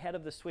Switch ahead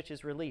of the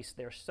Switch's release.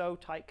 They're so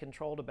tight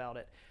controlled about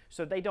it.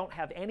 So they don't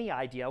have any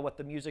idea what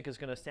the music is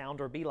going to sound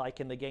or be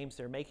like in the games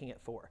they're making it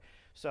for.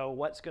 So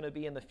what's going to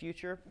be in the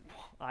future?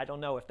 I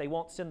don't know. If they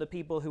won't send the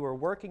people who are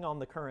working on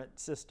the current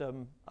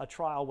system a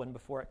trial one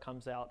before it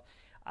comes out,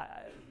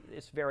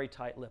 it's very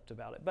tight-lipped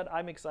about it. But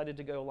I'm excited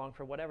to go along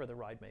for whatever the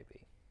ride may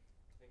be.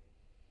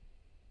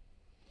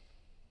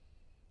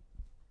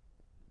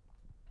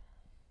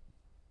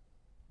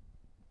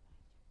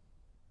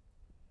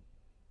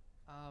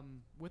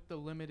 With the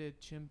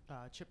limited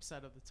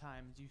chipset of the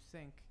time, do you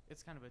think,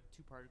 it's kind of a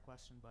two-parted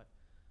question, but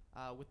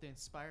with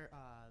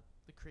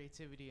the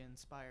creativity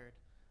inspired,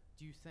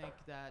 do you think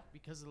that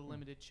because of the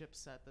limited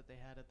chipset that they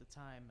had at the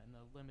time and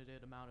the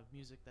limited amount of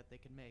music that they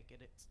could make,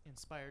 it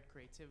inspired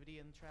creativity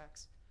in the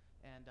tracks?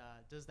 And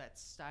does that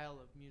style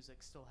of music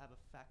still have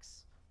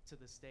effects to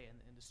this day in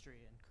the industry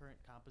and current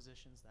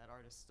compositions that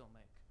artists still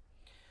make?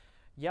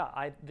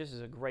 Yeah, this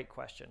is a great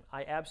question.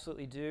 I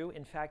absolutely do.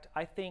 In fact,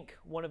 I think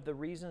one of the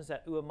reasons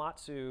that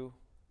Uematsu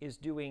is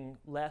doing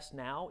less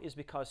now is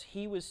because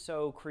he was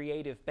so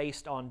creative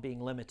based on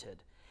being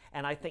limited.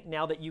 And I think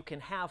now that you can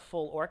have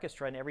full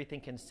orchestra and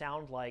everything can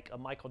sound like a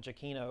Michael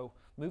Giacchino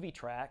movie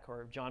track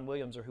or John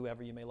Williams or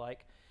whoever you may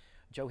like,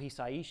 Joe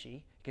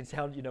Hisaishi, can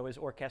sound, as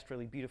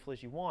orchestrally beautiful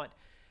as you want.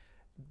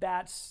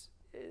 That's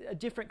a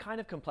different kind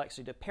of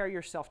complexity to pare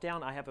yourself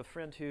down. I have a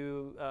friend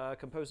who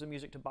composed the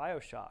music to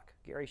BioShock,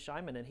 Gary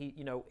Scheinman, and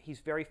he's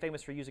very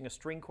famous for using a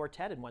string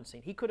quartet in one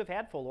scene. He could have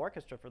had full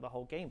orchestra for the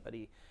whole game, but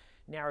he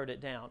narrowed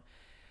it down.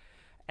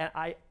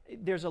 And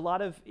there's a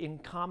lot in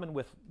common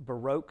with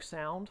Baroque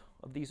sound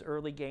of these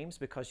early games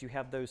because you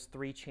have those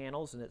three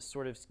channels and it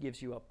sort of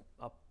gives you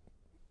a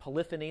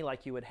polyphony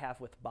like you would have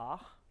with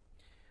Bach.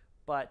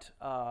 But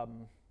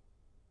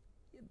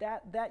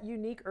that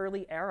unique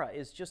early era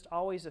is just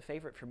always a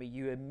favorite for me.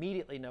 You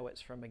immediately know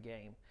it's from a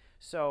game.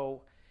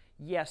 So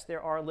yes,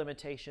 there are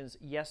limitations.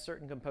 Yes,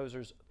 certain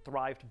composers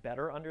thrived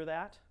better under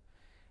that.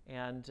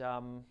 And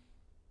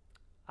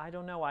I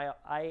don't know.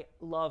 I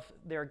love,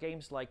 there are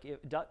games like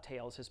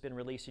DuckTales has been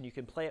released and you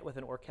can play it with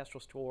an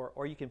orchestral score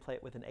or you can play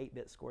it with an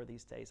 8-bit score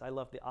these days. I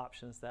love the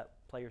options that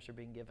players are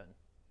being given.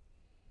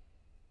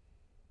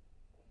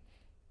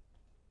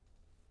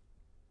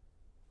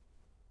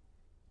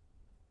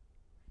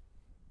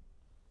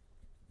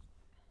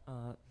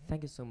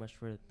 Thank you so much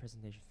for the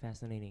presentation.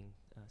 Fascinating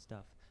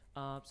stuff.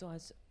 So I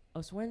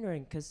was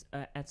wondering, because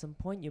at some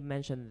point you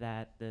mentioned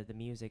that the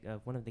music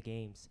of one of the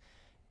games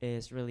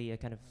is really a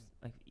kind of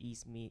like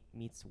East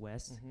meets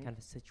West kind of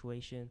a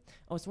situation.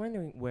 I was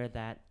wondering where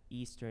that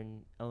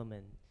Eastern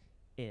element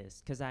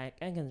is, because I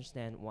can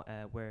understand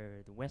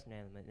where the Western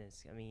element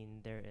is. I mean,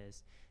 there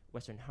is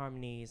Western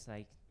harmonies,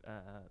 like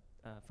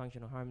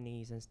functional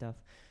harmonies and stuff.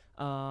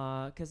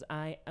 Because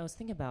I was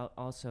thinking about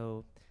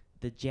also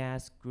the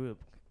jazz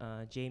group,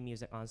 J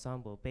Music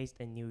Ensemble, based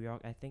in New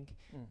York, I think.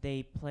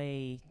 They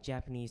play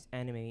Japanese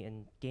anime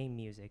and game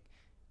music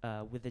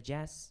with the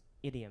jazz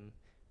idiom.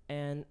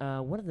 And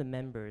one of the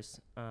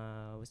members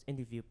was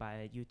interviewed by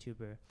a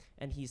YouTuber,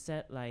 and he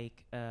said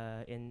like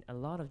in a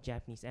lot of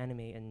Japanese anime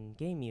and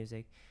game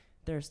music,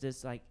 there's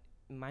this like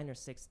minor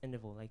sixth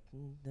interval, like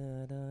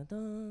da da da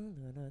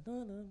da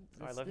da da.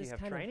 Oh, I love you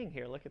have training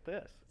here. Look at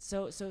this.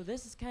 So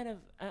this is kind of.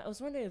 I was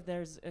wondering if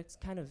it's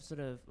kind of sort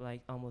of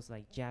like almost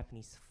like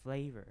Japanese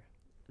flavor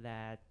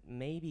that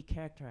maybe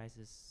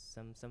characterizes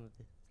some of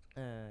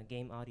the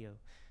game audio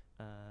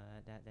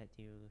that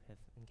you have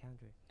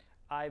encountered.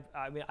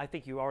 I mean, I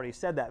think you already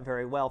said that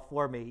very well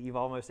for me. You've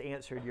almost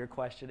answered your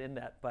question in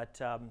that. But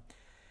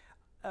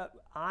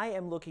I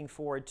am looking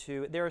forward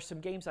to, there are some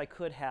games I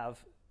could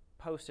have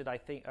posted, I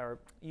think, or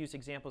used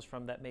examples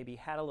from that maybe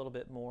had a little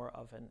bit more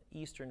of an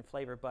Eastern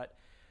flavor. But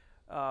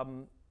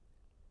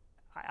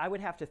I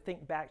would have to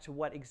think back to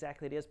what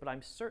exactly it is. But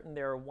I'm certain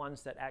there are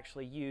ones that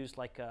actually use,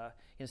 like,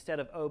 instead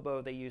of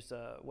oboe, they use,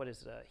 what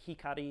is it, a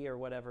hikari or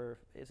whatever.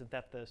 Isn't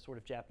that the sort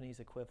of Japanese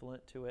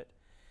equivalent to it?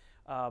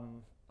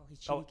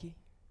 Thank you.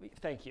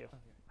 Okay.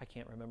 I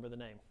can't remember the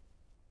name.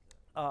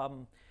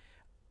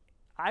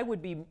 I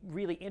would be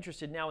really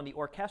interested now in the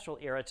orchestral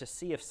era to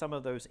see if some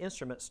of those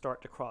instruments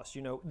start to cross.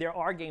 You know, there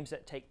are games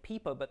that take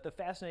pipa, but the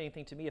fascinating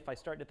thing to me, if I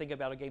start to think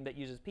about a game that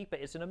uses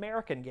pipa, it's an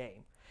American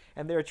game,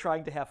 and they're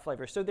trying to have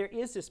flavor. So there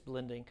is this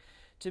blending.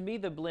 To me,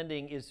 the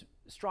blending is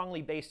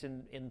strongly based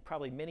in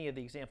probably many of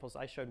the examples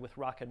I showed with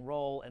rock and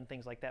roll and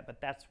things like that, but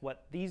that's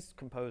what these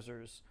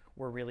composers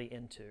were really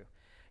into.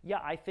 Yeah,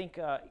 I think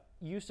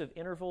use of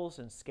intervals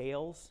and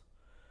scales,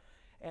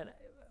 and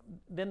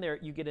then there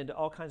you get into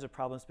all kinds of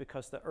problems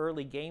because the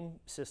early game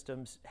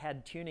systems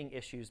had tuning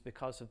issues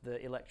because of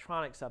the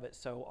electronics of it.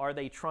 So are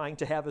they trying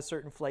to have a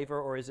certain flavor,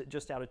 or is it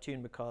just out of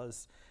tune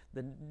because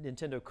the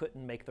Nintendo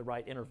couldn't make the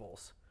right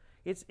intervals?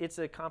 It's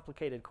a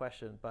complicated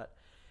question, but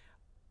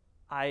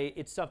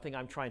it's something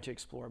I'm trying to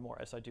explore more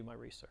as I do my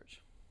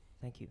research.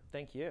 Thank you.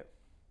 Thank you.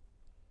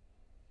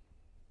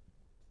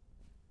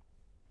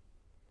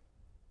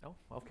 Oh,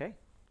 okay.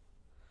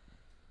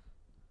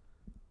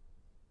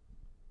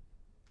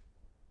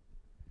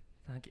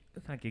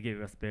 Thank you.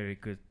 Gave us very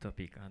good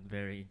topic and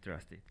very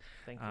interesting.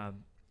 Thank you.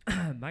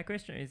 My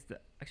question is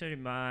actually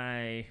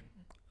my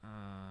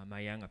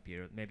younger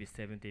period, maybe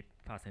 70%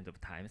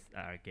 of times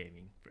are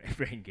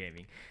playing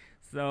gaming.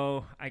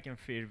 So I can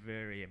feel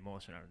very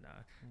emotional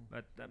now.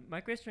 But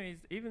my question is,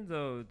 even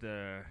though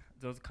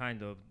those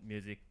kind of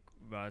music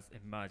was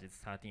emerged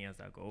 13 years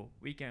ago,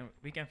 we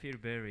can feel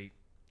very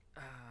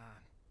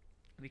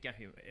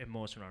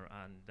emotional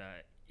and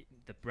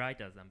the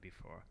brighter than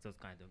before, those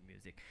kind of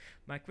music.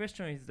 My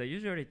question is that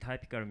usually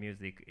typical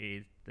music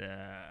is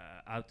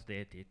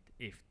outdated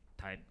if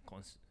time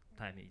is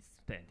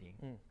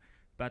spending.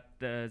 But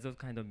those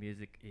kind of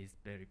music is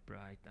very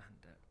bright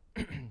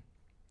and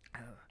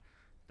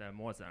they're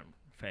more than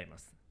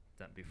famous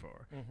than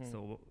before.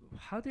 So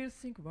how do you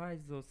think why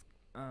those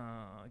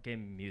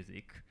game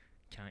music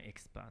can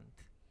expand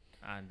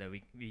and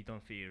we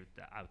don't feel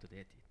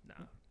outdated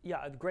now?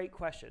 Yeah, a great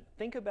question.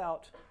 Think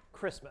about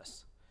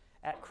Christmas.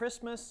 At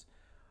Christmas,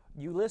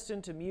 you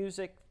listen to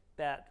music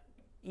that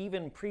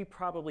even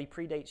probably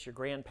predates your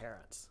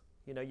grandparents.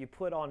 You know, you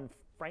put on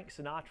Frank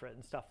Sinatra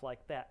and stuff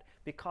like that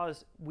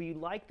because we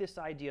like this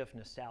idea of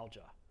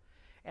nostalgia.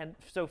 And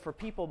so for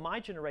people my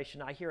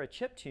generation, I hear a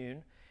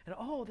chiptune and,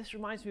 oh, this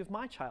reminds me of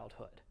my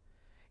childhood.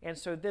 And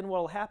so then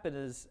what will happen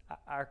is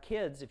our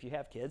kids, if you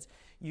have kids,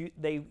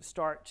 they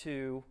start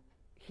to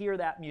hear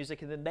that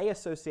music and then they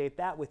associate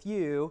that with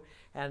you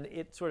and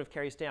it sort of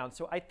carries down.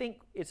 So I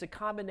think it's a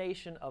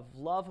combination of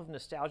love of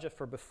nostalgia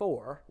for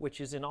before,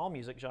 which is in all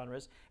music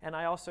genres, and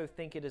I also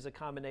think it is a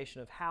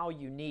combination of how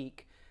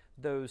unique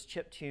those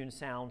chiptune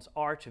sounds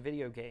are to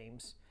video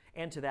games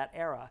and to that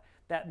era.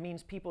 That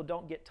means people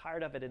don't get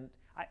tired of it. And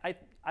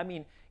I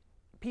mean,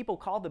 people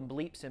call them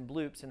bleeps and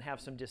bloops and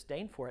have some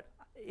disdain for it.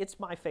 It's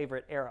my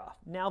favorite era.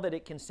 Now that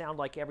it can sound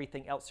like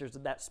everything else,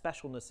 that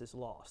specialness is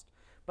lost.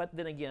 But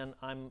then again,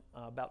 I'm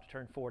about to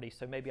turn 40,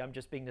 so maybe I'm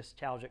just being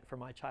nostalgic for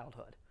my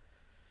childhood.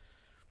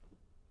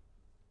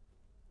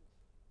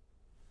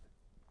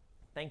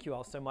 Thank you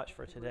all so much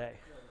for today.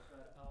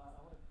 I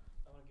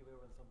want to give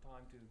everyone some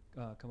time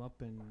to come up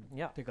and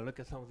take a look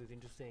at some of these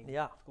interesting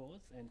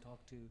scores and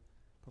talk to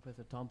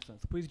Professor Thompson.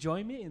 So please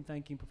join me in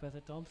thanking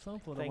Professor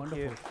Thompson for the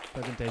wonderful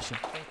presentation.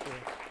 Thank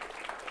you.